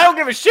 I don't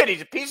give a shit.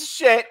 He's a piece of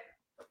shit.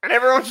 And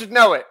everyone should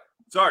know it.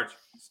 Sarge,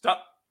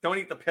 stop. Don't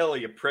eat the pillow,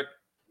 you prick.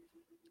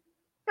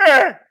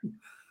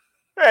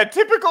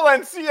 Typical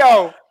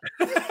NCO.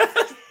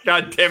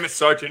 God damn it,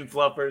 Sergeant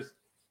Fluffers.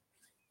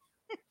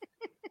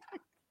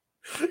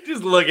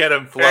 Just look at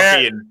him,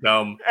 fluffy and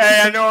dumb.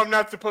 Hey, I know I'm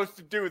not supposed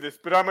to do this,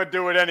 but I'm going to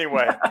do it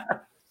anyway.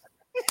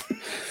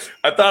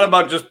 I thought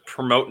about just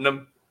promoting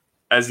him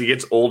as he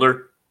gets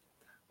older.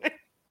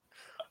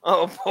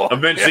 Oh, boy.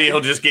 Eventually, he'll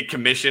just get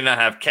commission. I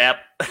have cap.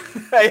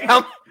 Hey,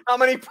 how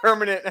many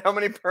permanent,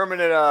 what's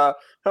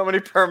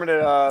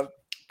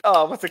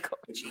it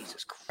called?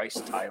 Jesus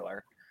Christ,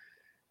 Tyler.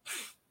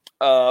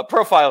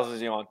 Profiles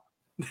is he on?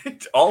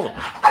 All of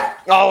them.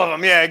 All of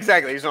them, yeah,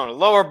 exactly. He's on a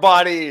lower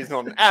body. He's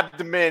on an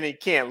abdomen. He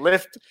can't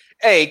lift.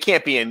 Hey, he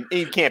can't be in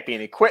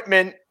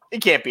equipment. He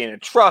can't be in a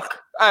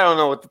truck. I don't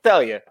know what to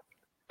tell you.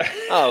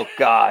 Oh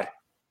God.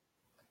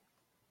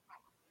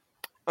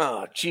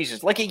 Oh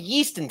Jesus, like a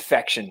yeast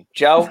infection,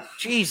 Joe.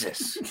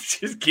 Jesus,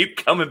 Just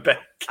keep coming back.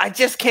 I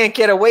just can't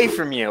get away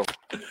from you.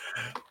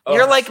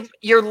 Oh.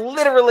 You're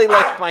literally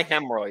like my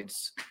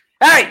hemorrhoids.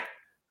 Hey.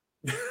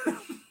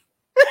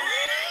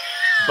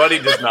 Buddy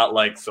does not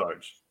like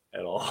Sarge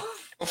at all.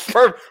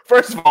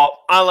 First of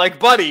all, I like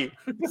Buddy.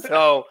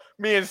 So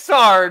me and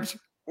Sarge,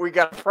 we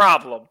got a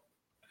problem.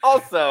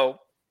 Also,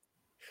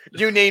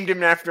 you named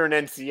him after an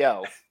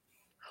NCO.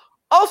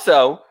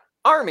 Also,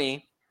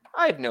 Army,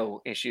 I have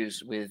no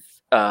issues with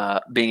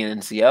being an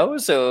NCO.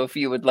 So if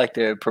you would like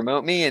to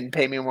promote me and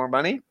pay me more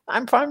money,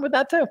 I'm fine with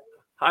that too.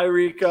 Hi,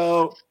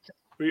 Rico.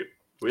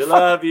 We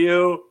love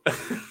you.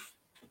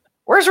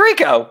 Where's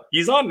Rico?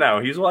 He's on now.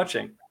 He's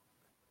watching.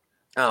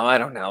 Oh, I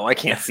don't know. I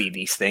can't see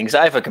these things.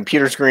 I have a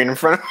computer screen in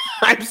front of me.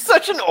 I'm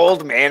such an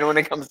old man when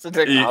it comes to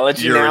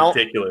technology You're now.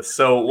 ridiculous.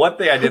 So one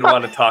thing I did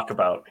want to talk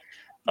about,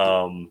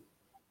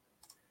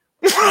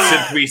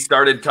 since we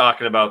started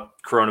talking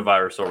about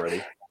coronavirus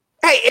already.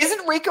 Hey,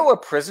 isn't Rico a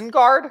prison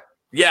guard?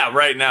 Yeah,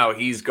 right now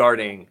he's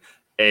guarding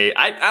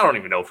I don't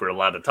even know if we're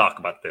allowed to talk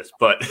about this,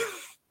 but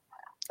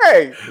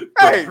Hey,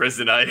 for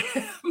prison I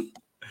am.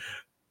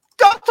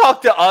 don't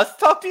talk to us.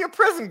 Talk to your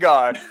prison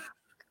guard.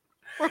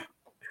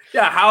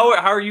 Yeah, how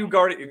are you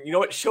guarding? You know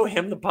what? Show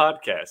him the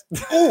podcast.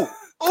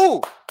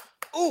 Ooh!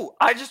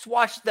 I just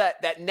watched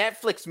that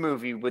Netflix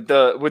movie with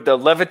the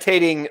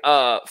levitating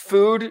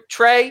food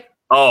tray.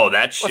 Oh,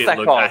 that shit! that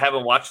Look, called? I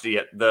haven't watched it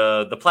yet.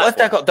 The platform. What's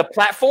that called? The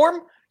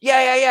platform?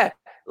 Yeah.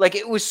 Like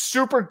it was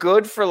super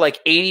good for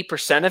like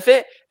 80% of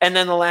it, and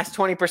then the last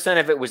 20%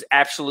 of it was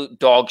absolute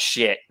dog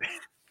shit.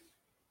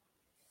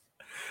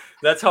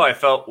 That's how I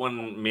felt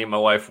when me and my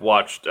wife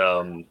watched.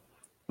 What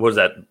was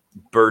that?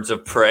 Birds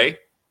of Prey.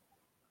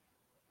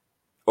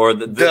 Or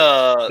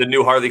the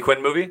new Harley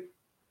Quinn movie?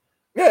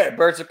 Yeah,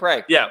 Birds of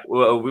Prey. Yeah,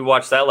 we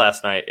watched that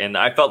last night, and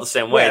I felt the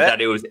same way, Yeah,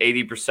 that it was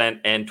 80%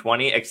 and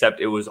 20,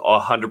 except it was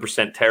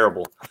 100%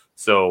 terrible.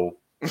 So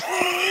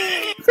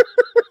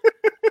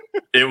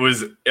it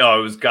was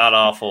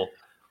god-awful.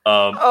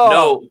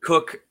 No,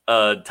 Cook,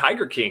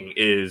 Tiger King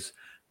is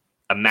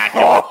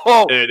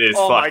immaculate. It is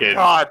fucking... my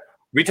God.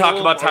 We talked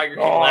about my Tiger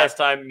King God. last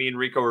time. Me and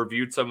Rico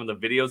reviewed some of the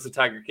videos of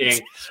Tiger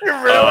King.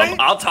 Really?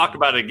 I'll talk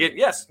about it again.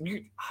 Yes,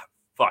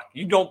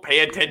 you don't pay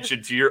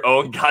attention to your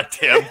own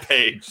goddamn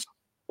page.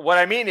 What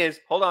I mean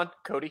is, hold on,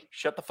 Cody,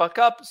 shut the fuck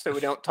up so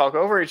we don't talk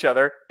over each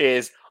other,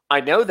 is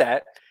I know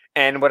that,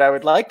 and what I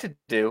would like to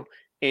do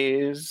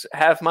is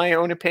have my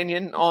own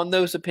opinion on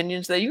those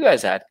opinions that you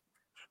guys had.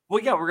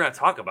 Well, yeah, we're going to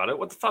talk about it.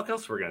 What the fuck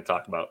else are we going to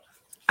talk about?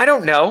 I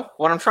don't know.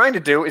 What I'm trying to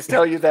do is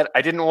tell you that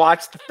I didn't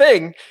watch the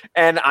thing,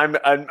 and I'm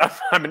an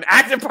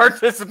active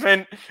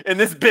participant in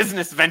this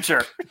business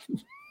venture.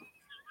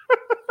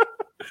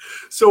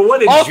 So what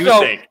did you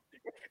think?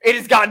 It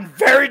has gotten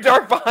very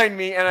dark behind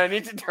me, and I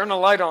need to turn the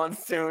light on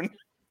soon.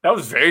 That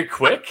was very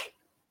quick.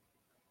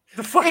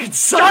 The fucking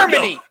It's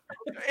Germany.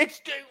 Where do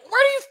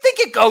you think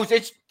it goes?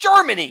 It's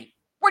Germany.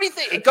 Where do you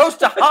think it goes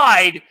to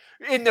hide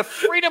in the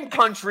freedom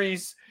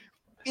countries?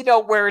 You know,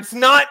 where it's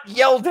not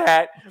yelled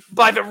at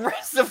by the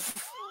rest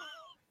of.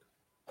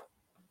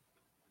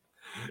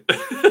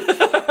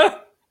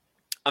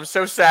 I'm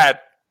so sad.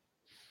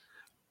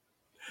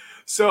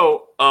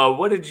 So,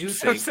 what did you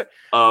think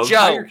of Joe.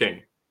 Tiger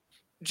King?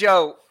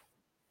 Joe,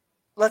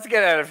 let's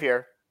get out of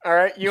here. All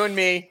right, you and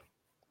me.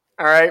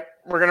 All right,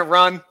 we're gonna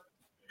run.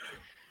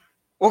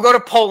 We'll go to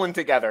Poland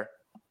together.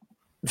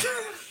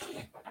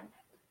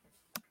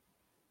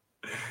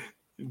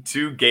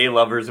 Two gay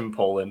lovers in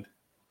Poland.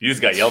 You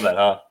just got yelled at,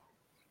 huh?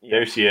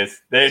 There she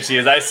is. I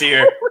see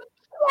her.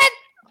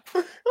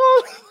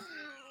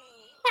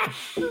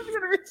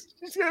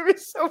 She's gonna be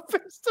so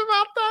pissed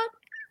about that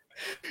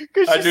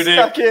because I she's do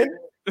stuck in.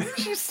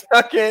 She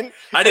snuck in.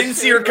 I didn't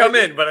see her come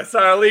in, but I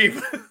saw her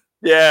leave.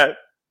 Yeah.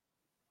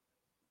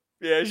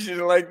 Yeah, she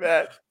didn't like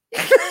that.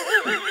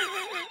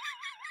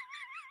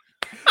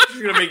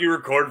 She's gonna make you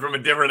record from a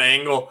different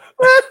angle.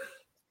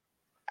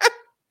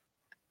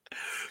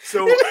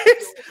 So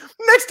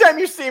next time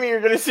you see me,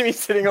 you're gonna see me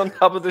sitting on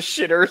top of the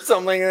shitter or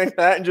something like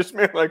that, and just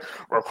be like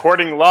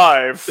recording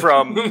live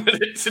from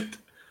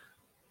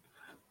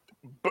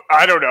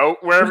I don't know,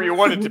 wherever you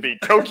want it to be,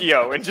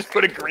 Tokyo, and just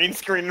put a green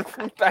screen in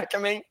front back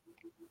of me.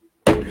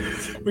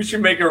 we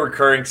should make a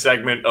recurring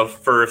segment of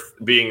Firth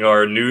being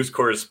our news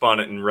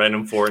correspondent in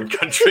random foreign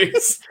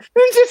countries.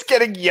 And just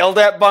getting yelled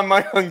at by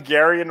my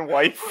Hungarian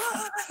wife.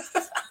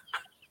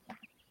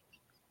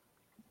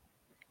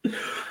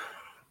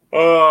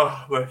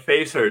 Oh, my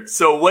face hurts.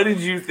 So what did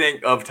you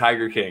think of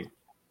Tiger King?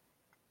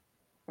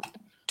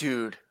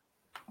 Dude,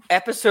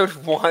 episode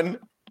 1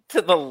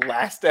 to the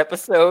last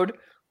episode,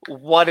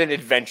 what an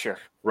adventure.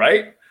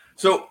 Right?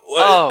 So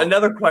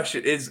another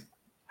question is,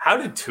 how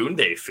did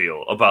Tunde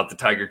feel about the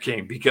Tiger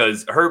King?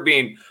 Because her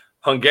being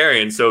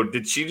Hungarian, so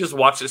did she just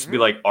watch this and be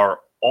like,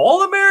 are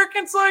all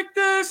Americans like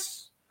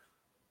this?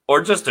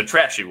 Or just the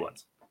trashy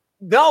ones?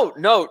 No.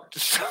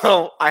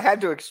 So I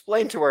had to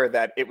explain to her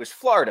that it was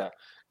Florida.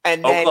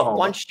 And then Oklahoma.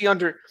 once she Oh,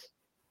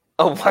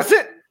 was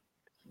it?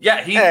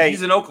 Yeah,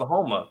 he's in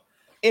Oklahoma.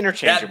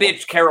 Interchangeable. That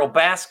bitch Carol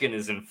Baskin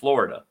is in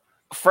Florida.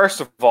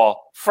 First of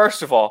all,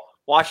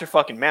 watch your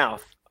fucking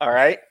mouth. All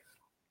right?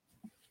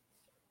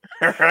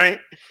 All right?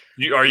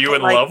 Are you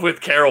in love with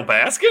Carol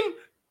Baskin?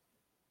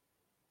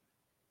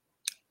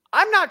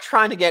 I'm not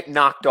trying to get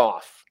knocked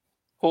off.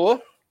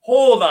 Who?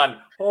 Hold on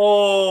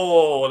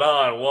one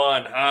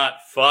hot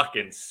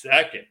fucking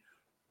second.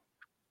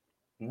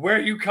 Where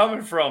are you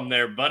coming from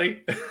there,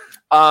 buddy?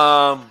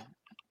 I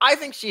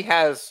think she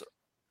has.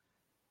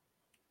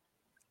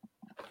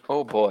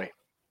 Oh boy,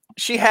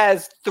 she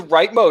has the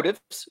right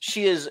motives.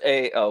 She is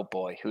a. Oh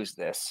boy, who's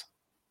this?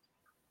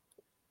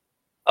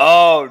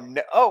 Oh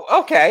no. Oh,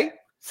 okay.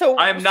 So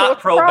I'm not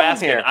pro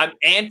Baskin. I'm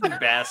anti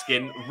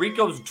Baskin.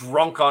 Rico's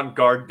drunk on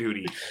guard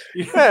duty.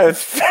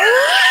 Yes.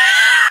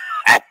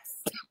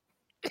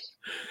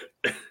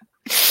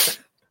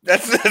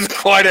 That's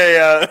quite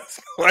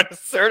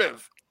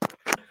assertive.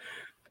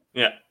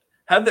 Yeah.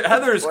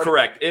 Heather is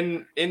correct.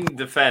 In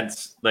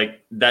defense,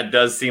 like that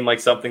does seem like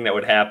something that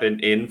would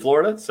happen in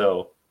Florida.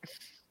 So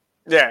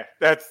yeah,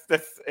 that's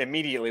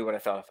immediately what I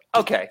thought of.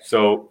 Okay.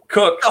 So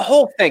Cook. The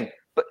whole thing.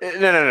 But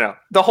no.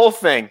 The whole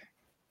thing.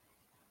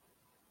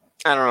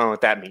 I don't know what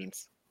that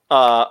means.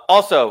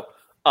 Also,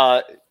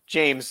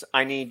 James,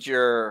 I need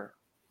your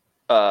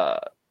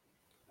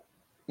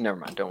never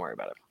mind, don't worry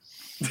about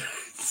it.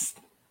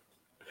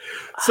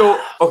 So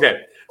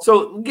okay.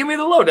 So give me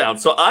the lowdown.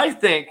 So I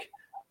think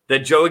that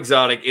Joe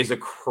Exotic is a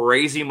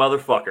crazy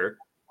motherfucker.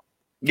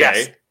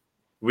 Yes. Okay?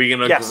 We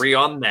can agree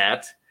on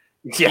that.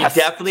 Yes. He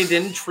definitely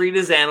didn't treat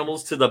his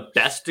animals to the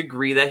best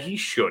degree that he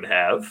should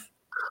have.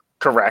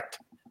 Correct.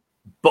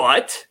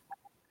 But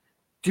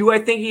do I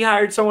think he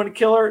hired someone to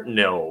kill her?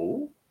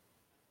 No.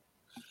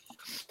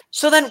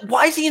 So then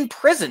why is he in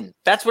prison?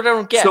 That's what I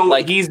don't get. So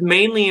he's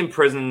mainly in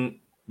prison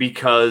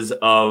because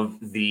of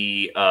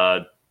the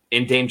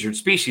Endangered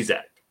Species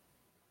Act.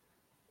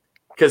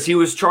 Because he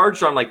was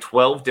charged on like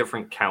 12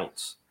 different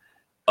counts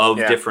of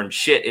different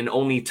shit, and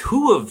only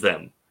 2 of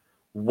them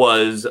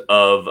was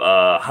of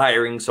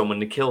hiring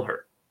someone to kill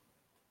her.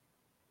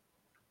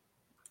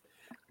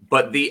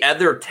 But the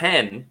other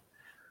 10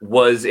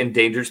 was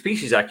Endangered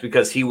Species Act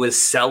because he was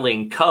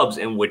selling cubs,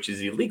 and which is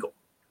illegal.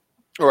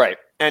 Right.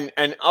 And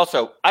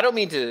also, I don't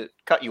mean to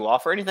cut you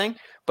off or anything,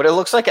 but it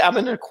looks like I'm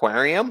in an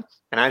aquarium,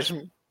 and I just...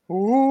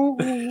 Ooh.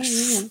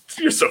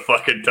 You're so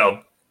fucking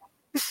dumb.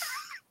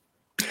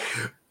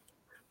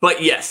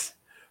 But yes,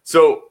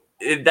 so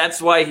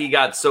that's why he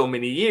got so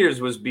many years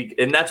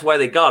and that's why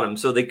they got him.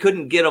 So they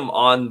couldn't get him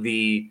on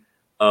the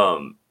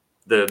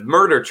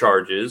murder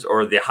charges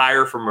or the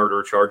hire for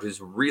murder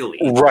charges, really.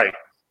 Right.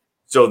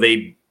 So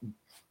they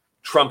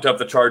trumped up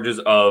the charges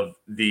of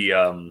the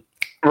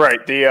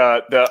right,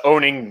 the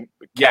owning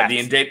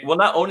cats. well,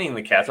 not owning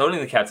the cats.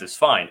 Owning the cats is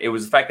fine. It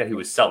was the fact that he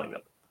was selling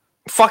them.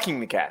 Fucking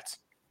the cats.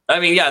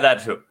 I mean, yeah,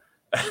 that too.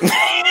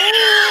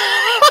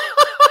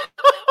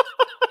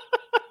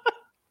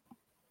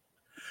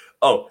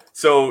 Oh,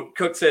 so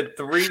Cook said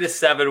 3 to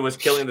 7 was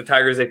killing the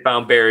tigers they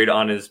found buried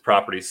on his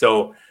property.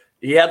 So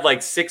he had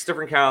like 6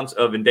 different counts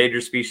of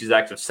Endangered Species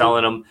Act of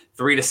selling them.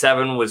 3 to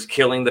 7 was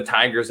killing the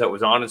tigers that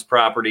was on his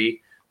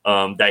property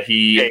that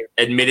he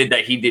admitted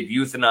that he did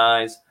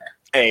euthanize.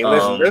 Hey,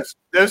 listen,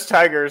 those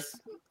tigers,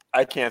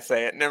 I can't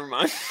say it. Never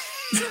mind.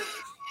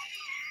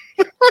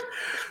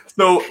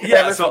 So,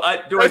 yeah,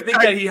 I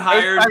think that he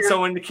hired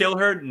someone to kill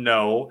her?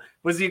 No.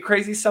 Was he a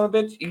crazy son of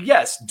a bitch?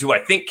 Yes. Do I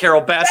think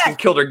Carol Baskin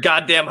killed her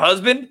goddamn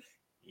husband?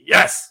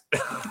 Yes.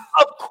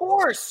 Of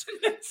course.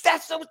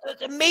 That's the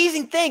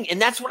amazing thing.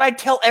 And that's what I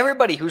tell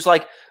everybody who's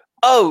like,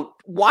 oh,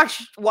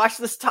 watch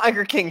this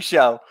Tiger King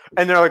show.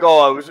 And they're like,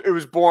 oh, it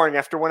was boring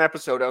after 1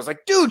 episode. I was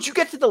like, dude, you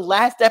get to the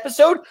last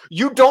episode,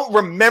 you don't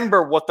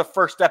remember what the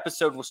first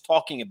episode was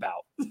talking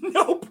about.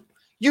 Nope.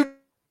 You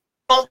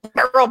don't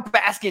Carol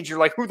Baskins. You're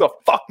like, who the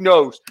fuck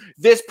knows?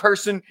 This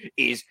person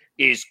is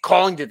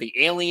calling to the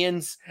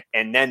aliens,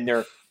 and then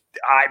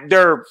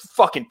they're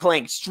fucking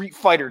playing Street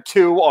Fighter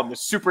 2 on the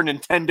Super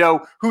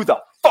Nintendo. Who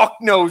the fuck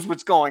knows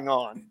what's going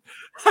on?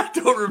 I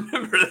don't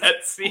remember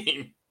that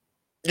scene.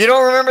 You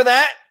don't remember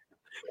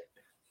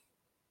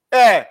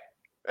that?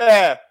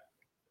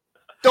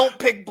 Don't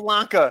pick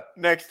Blanca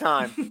next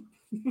time.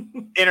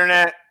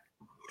 Internet.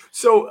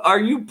 So, are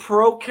you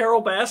pro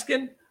Carol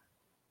Baskin?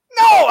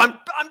 No, I'm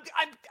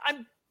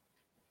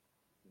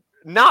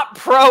not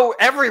pro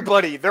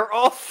everybody. They're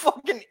all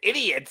fucking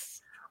idiots.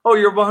 Oh,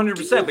 you're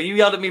 100%. But you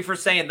yelled at me for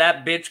saying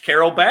that bitch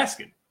Carol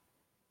Baskin.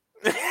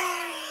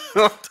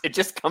 It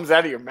just comes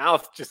out of your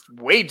mouth just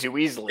way too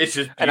easily. It's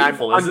just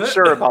beautiful, and I'm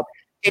unsure about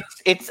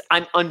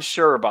I'm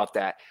unsure about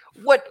that.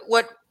 What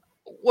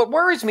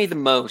worries me the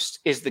most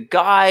is the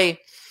guy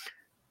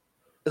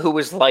who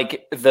was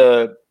like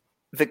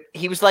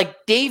he was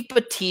like Dave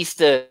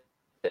Bautista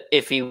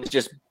if he was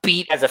just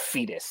beat as a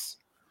fetus.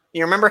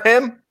 You remember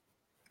him?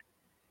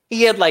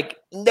 He had like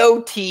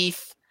no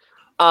teeth.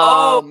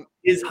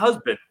 His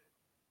husband.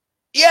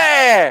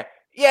 Yeah,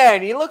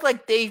 and he looked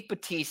like Dave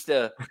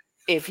Bautista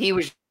if he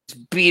was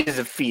beat as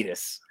a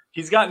fetus.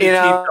 He's got new teeth,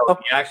 though.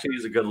 He actually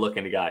is a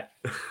good-looking guy.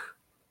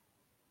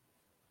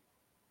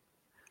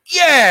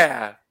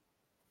 Yeah,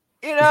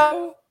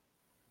 I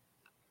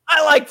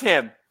liked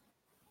him.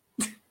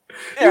 He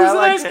was a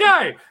nice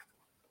guy.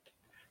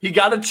 He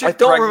got a chick I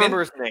don't pregnant, remember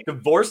his name.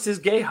 divorced his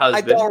gay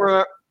husband. I don't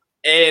remember.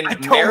 And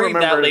married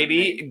that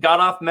lady, his name. got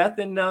off meth,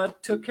 and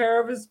took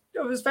care of his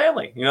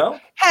family. You know?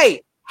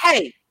 Hey!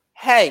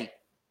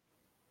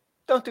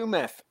 Don't do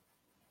meth.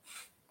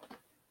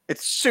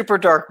 It's super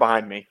dark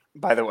behind me.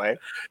 By the way,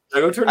 I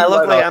look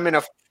like I'm in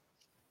a.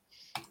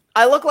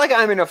 I look like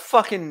I'm in a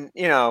fucking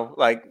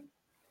like.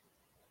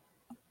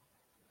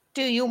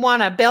 Do you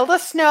want to build a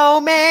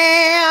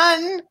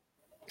snowman?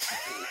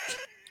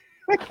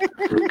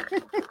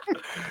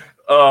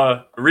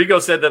 Rico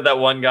said that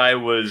one guy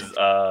was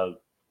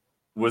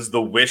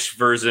the Wish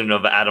version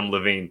of Adam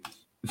Levine.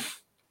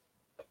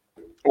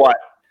 What?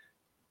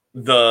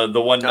 The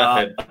one meth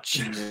head.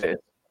 Jesus.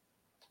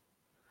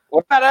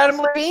 What about Adam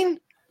Levine?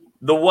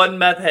 The one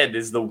meth head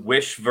is the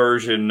Wish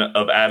version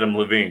of Adam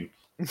Levine.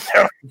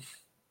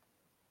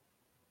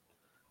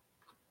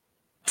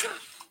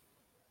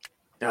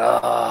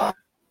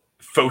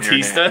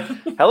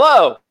 Fotista.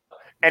 Hello,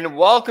 and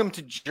welcome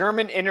to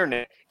German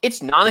internet.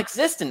 It's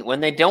non-existent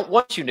when they don't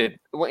want you to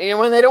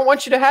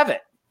have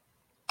it.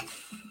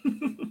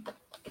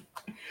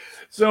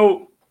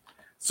 So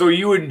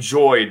you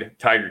enjoyed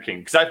Tiger King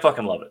because I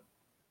fucking love it.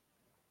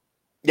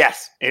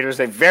 Yes, it was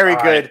a very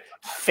good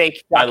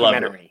fake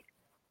documentary.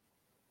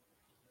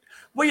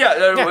 Well,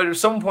 yeah,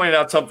 someone pointed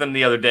out something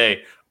the other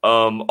day.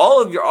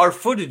 All of our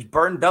footage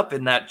burned up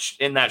in that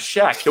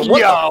shack. So what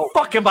the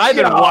fuck have I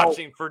been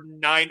watching for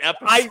 9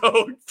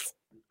 episodes?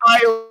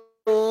 I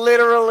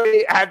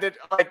literally had to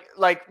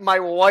like my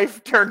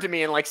wife turned to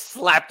me and like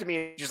slapped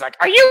me and she's like,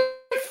 "Are you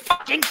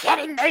fucking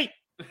kidding me?"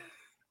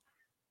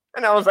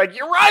 And I was like,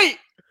 "You're right.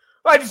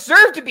 I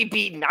deserve to be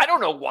beaten. I don't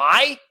know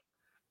why."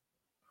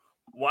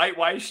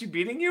 Why is she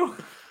beating you?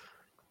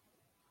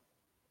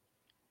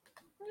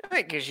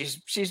 Because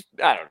she's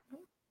I don't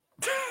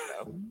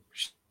know.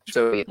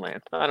 So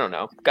land. I don't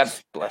know. God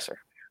bless her.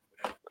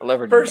 I love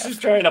her. First, he's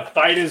trying to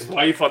fight his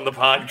wife on the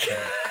podcast.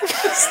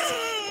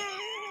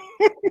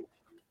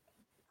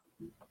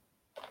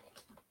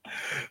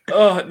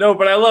 Oh no,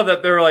 but I love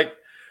that they're like,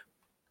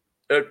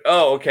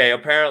 oh okay.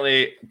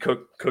 Apparently,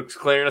 Cook's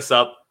clearing us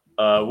up.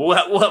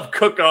 We'll have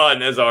Cook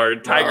on as our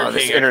Tiger King.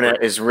 This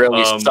internet is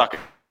really sucking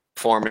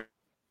for me.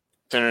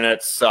 This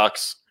internet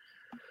sucks.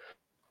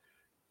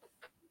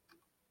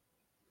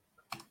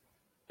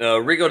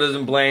 Rico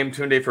doesn't blame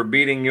Tunde for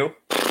beating you.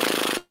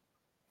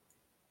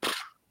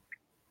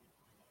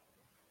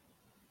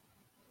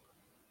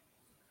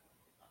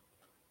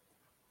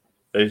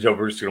 So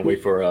we're just going to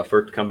wait for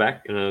Fert to come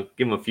back. Give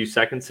him a few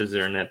seconds. His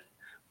internet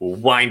will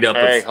wind up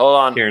hold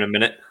on. here in a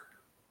minute.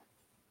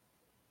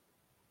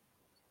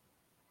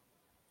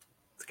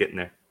 It's getting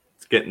there.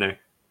 It's getting there.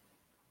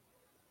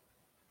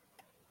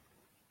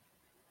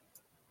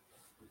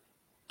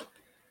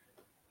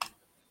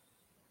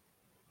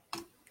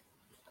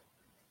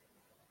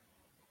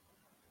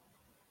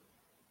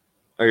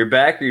 Are you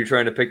back or are you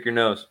trying to pick your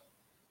nose?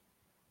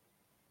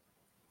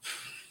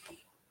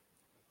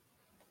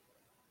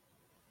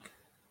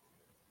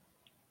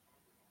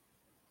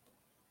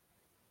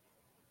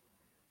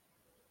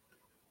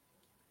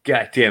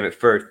 God damn it,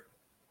 Firth.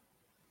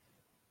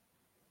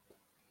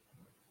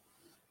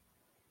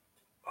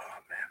 Oh,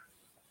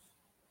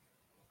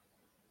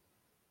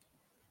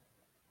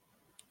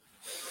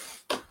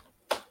 man.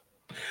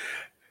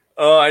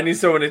 Oh, I need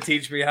someone to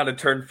teach me how to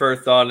turn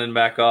Firth on and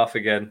back off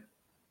again.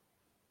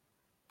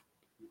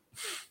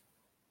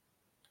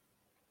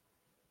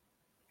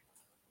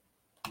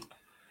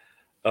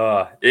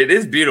 It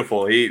is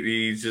beautiful.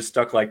 He's just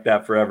stuck like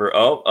that forever.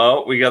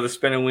 Oh, we got the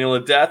spinning wheel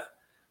of death.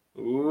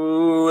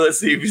 Ooh, let's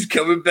see if he's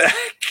coming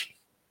back.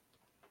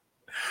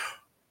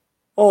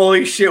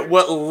 Holy shit,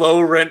 what low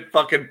rent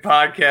fucking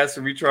podcast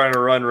are we trying to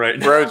run right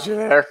now? Rhodes, you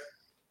there?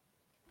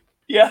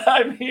 Yeah,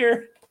 I'm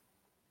here.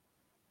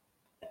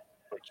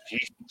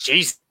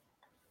 Jesus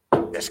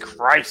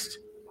Christ.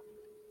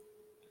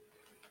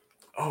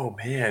 Oh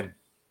man.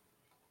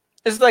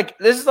 This is like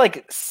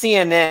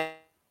CNN.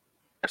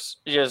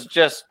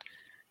 Just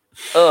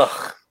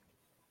ugh.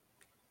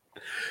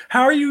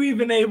 How are you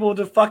even able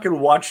to fucking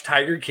watch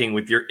Tiger King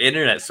with your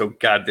internet so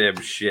goddamn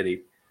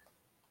shitty?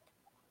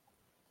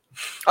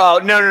 Oh,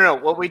 no.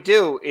 What we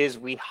do is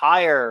we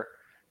hire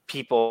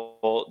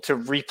people to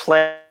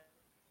replay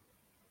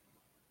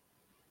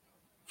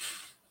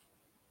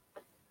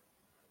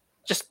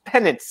just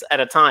penance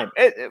at a time.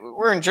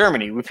 We're in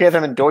Germany. We pay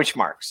them in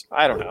Deutschmarks.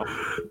 I don't know.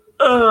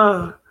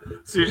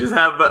 So you just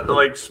have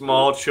like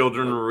small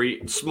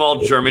German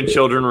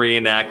children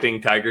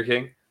reenacting Tiger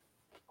King?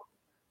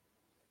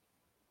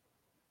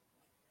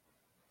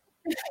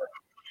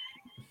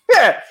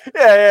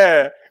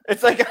 Yeah.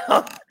 It's like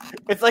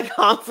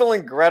Hansel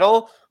and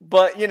Gretel,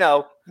 but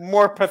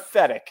more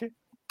pathetic.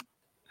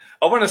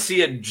 I want to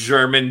see a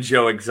German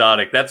Joe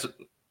Exotic. That's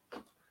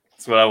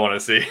what I want to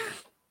see.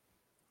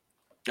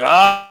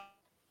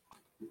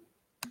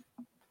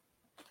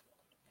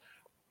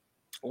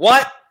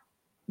 What?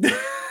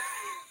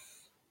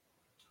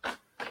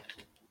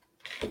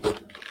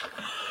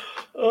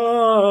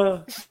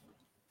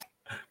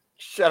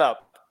 Shut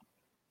up.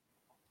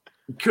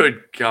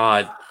 Good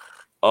God.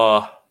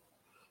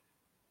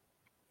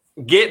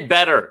 Get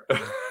better.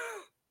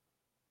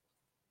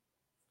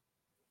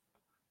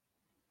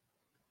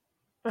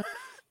 All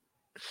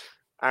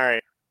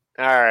right.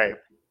 I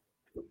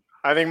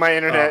think my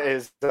internet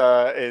is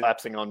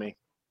lapsing on me.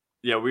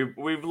 Yeah,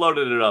 we've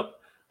loaded it up.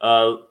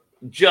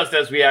 Just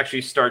as we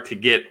actually start to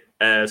get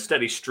a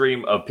steady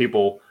stream of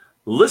people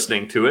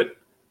listening to it.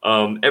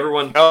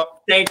 Everyone,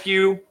 thank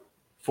you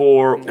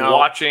for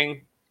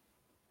watching,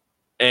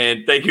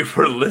 and thank you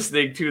for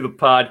listening to the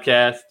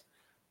podcast.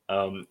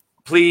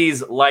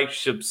 Please like,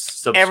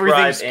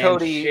 subscribe, and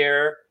Cody.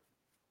 share.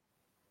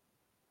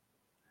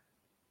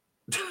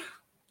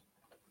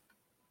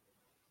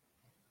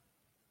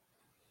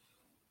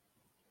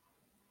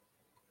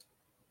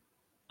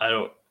 I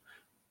don't.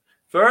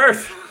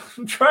 First,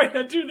 I'm trying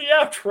to do the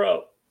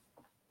outro.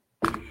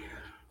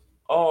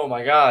 Oh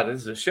my God,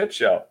 this is a shit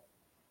show.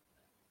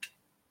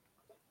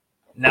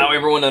 Now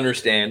everyone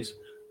understands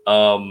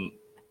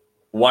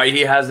why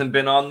he hasn't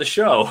been on the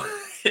show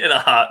in a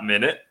hot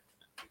minute.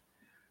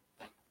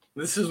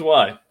 This is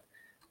why.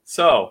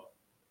 So,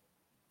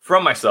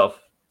 from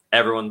myself,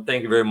 everyone,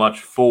 thank you very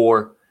much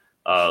for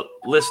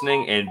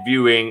listening and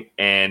viewing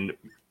and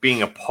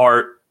being a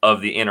part of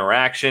the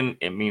interaction.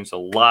 It means a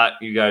lot.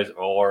 You guys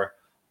are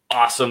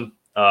awesome.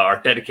 Our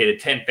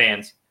dedicated 10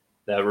 fans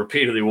that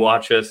repeatedly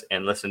watch us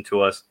and listen to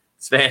us.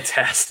 It's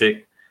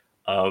fantastic.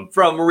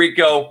 From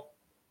Rico.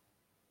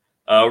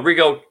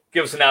 Rico,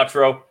 give us an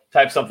outro.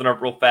 Type something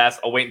up real fast.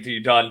 I'll wait until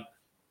you're done.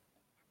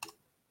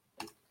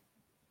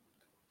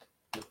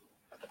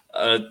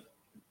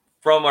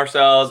 From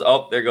ourselves.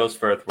 Oh, there goes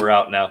Firth. We're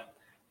out now.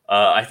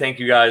 I thank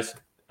you guys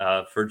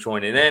for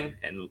joining in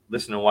and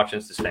listening and watching.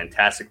 This is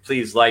fantastic.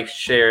 Please like,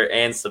 share,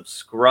 and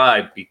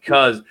subscribe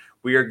because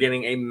we are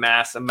getting a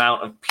mass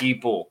amount of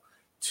people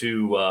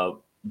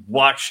to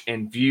watch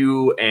and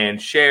view and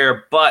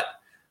share, but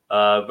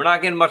we're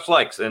not getting much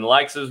likes, and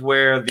likes is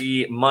where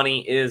the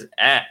money is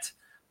at.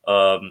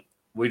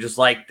 We just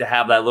like to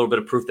have that little bit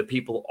of proof that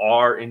people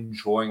are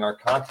enjoying our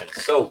content.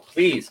 So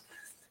please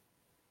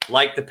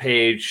like the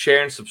page,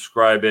 share and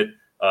subscribe it.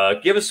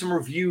 Give us some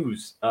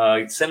reviews.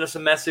 Send us a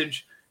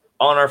message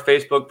on our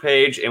Facebook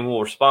page, and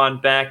we'll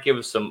respond back. Give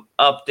us some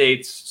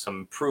updates, some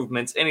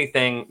improvements,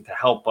 anything to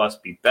help us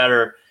be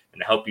better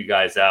and to help you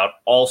guys out.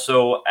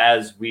 Also,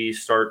 as we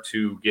start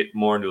to get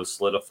more into a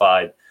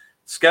solidified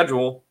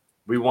schedule,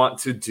 we want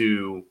to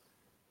do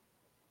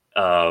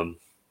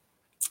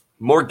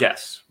more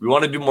guests. We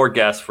want to do more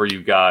guests for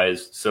you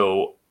guys.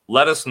 So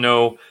let us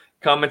know.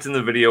 Comment in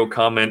the video.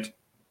 Comment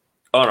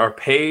on our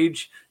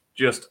page.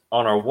 Just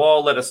on our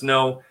wall. Let us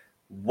know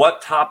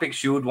what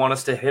topics you would want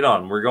us to hit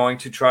on. We're going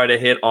to try to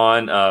hit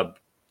on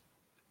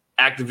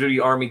active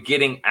duty Army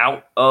getting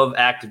out of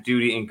active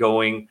duty and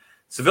going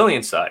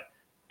civilian side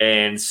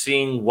and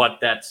seeing what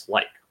that's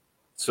like.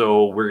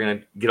 So we're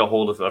going to get a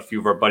hold of a few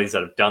of our buddies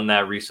that have done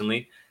that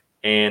recently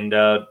and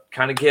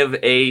kind of give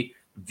a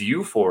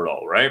view for it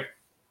all, right?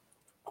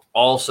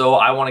 Also,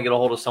 I want to get a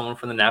hold of someone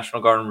from the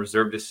National Guard and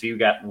Reserve to see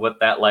what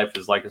that life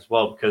is like as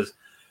well, because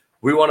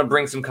we want to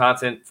bring some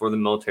content for the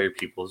military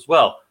people as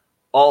well.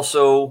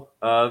 Also,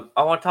 I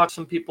want to talk to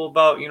some people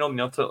about,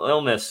 mental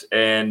illness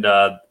and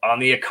on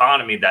the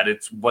economy, that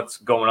it's what's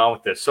going on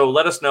with this. So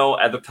let us know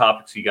other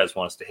topics you guys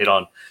want us to hit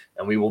on,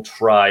 and we will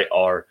try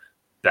our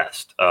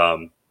best.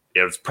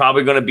 It's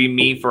probably going to be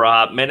me for a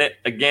hot minute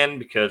again,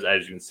 because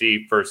as you can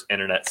see, First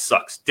Internet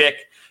sucks dick,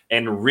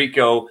 and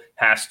Rico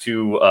has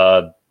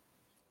to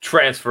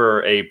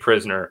transfer a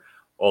prisoner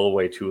all the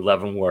way to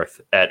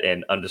Leavenworth at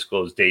an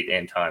undisclosed date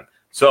and time.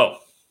 So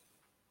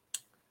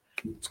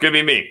it's going to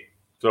be me.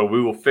 So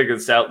we will figure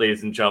this out,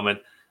 ladies and gentlemen.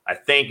 I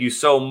thank you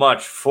so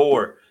much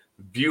for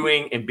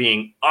viewing and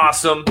being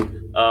awesome.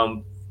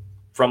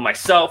 From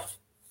myself,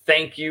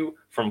 thank you.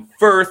 From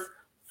Firth,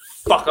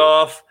 fuck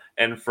off.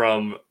 And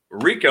from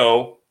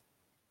Rico,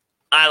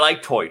 I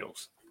like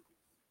toidles.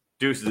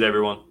 Deuces,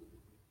 everyone.